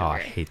like sugar. Oh, I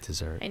hate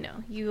dessert. I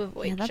know. You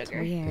avoid Yeah, that's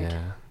sugar. weird.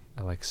 Yeah,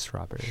 I like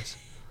strawberries.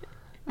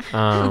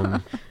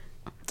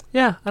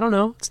 Yeah, I don't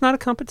know. It's not a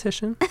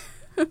competition.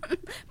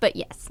 But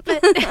yes. But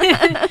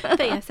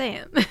yes, I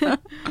am.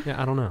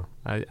 Yeah, I don't know.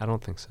 I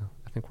don't think so.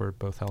 I think we're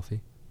both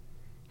healthy.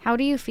 How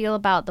do you feel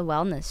about the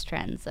wellness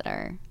trends that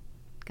are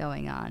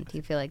going on? Do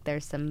you feel like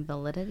there's some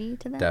validity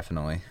to them?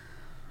 Definitely.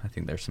 I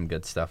think there's some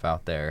good stuff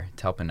out there.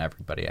 It's helping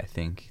everybody, I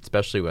think,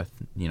 especially with,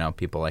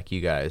 people like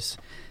you guys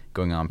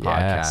going on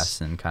podcasts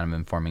Yes. and kind of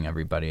informing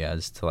everybody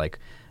as to like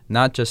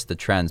not just the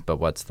trends, but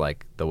what's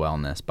like the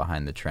wellness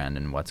behind the trend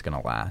and what's going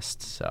to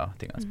last. So I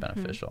think that's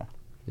beneficial.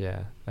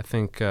 Yeah, I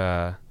think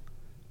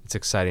it's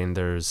exciting.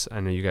 I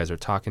know you guys are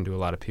talking to a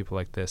lot of people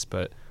like this,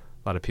 but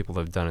a lot of people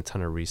have done a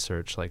ton of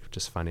research. Like,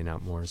 just finding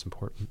out more is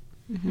important.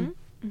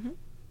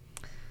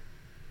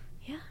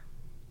 Yeah.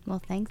 Well,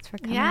 thanks for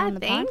coming Yeah, on the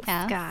thanks,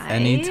 podcast. guys.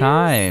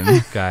 Anytime.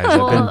 Guys,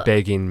 I've been Well-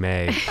 begging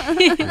Meg.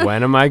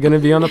 When am I going to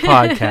be on the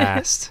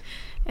podcast?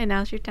 And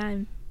now's your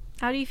time.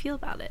 How do you feel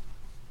about it?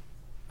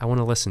 I want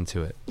to listen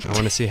to it. I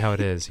want to see how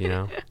it is,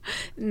 And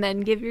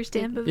then give your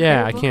stamp of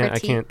Yeah, I approval.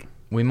 can't.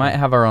 We might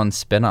have our own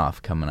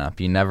spin-off coming up.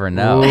 You never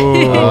know.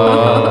 Ooh.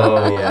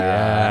 Oh,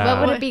 yeah.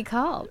 What would it be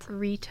called?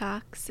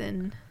 Retox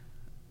and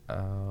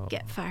Oh.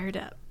 get fired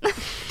up.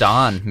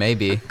 Dawn,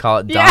 maybe. Call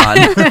it Dawn.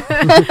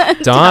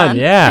 Dawn,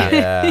 yeah.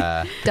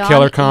 Yeah. Dawn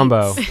Killer Eats.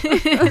 combo.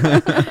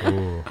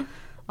 Ooh.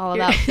 All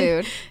about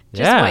food. Just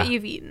Yeah. what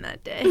you've eaten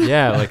that day.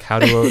 Yeah, like how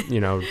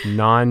to,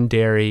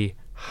 non-dairy,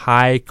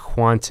 high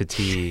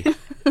quantity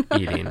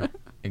eating.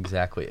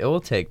 Exactly. It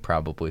will take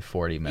probably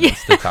 40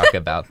 minutes to talk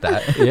about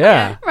that.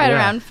 Yeah. Right yeah.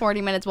 around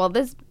 40 minutes. Well,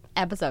 this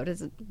episode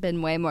has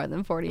been way more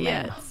than 40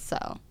 Yeah. minutes,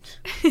 so.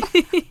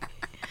 It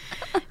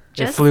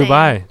Just flew saying.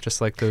 by,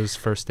 just like those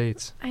first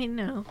dates. I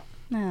know.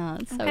 Oh,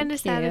 it's I'm so kind cute. of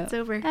sad it's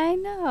over. I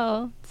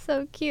know.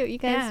 So cute. You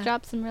guys Yeah.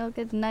 dropped some real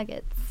good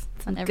nuggets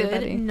on Good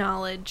everybody.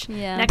 knowledge.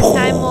 Yeah. Next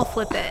time we'll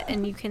flip it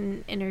and you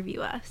can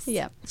interview us.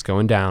 Yeah. It's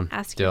going down.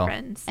 Ask Still. your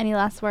friends. Any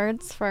last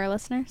words for our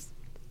listeners?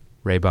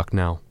 Ray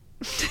Bucknell.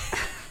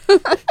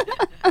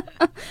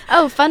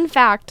 Oh, fun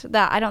fact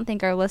that I don't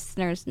think our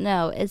listeners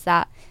know is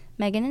that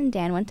Megan and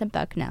Dan went to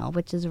Bucknell,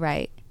 which is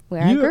right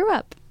where I Yeah. grew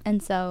up.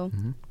 And so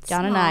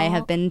John and I Small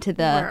have been to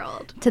the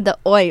world.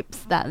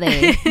 OIPs that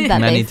they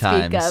Many speak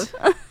times.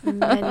 of.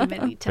 Many,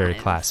 many times. Very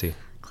classy.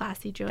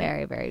 Classy joint.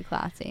 Very, very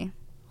classy.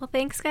 Well,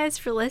 thanks guys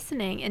for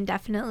listening, and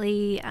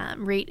definitely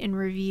rate and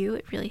review.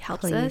 It really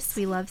helps us.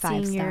 Please. We love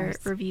 5 seeing your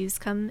stars. reviews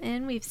come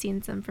in. We've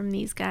seen some from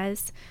these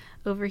guys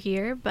over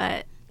here,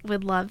 but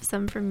would love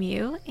some from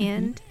you.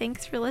 And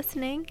thanks for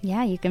listening.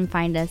 Yeah, you can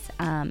find us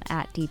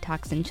at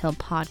Detox and Chill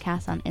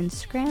Podcast on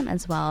Instagram,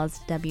 as well as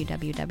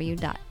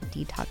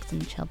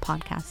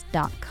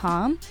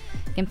www.detoxandchillpodcast.com.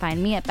 You can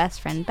find me at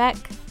Best Friend Beck,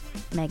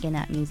 Megan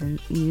at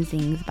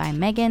Musings by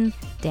Megan,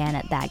 Dan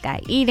at That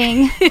Guy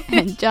Eating,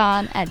 and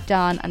John at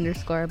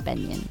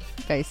John_Benyon.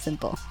 Very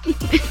simple.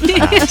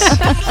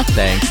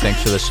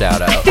 Thanks for the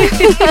shout out.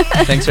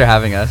 Thanks for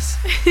having us.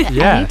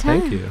 Yeah,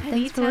 Anytime. thank you.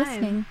 Thanks for Anytime.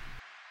 listening.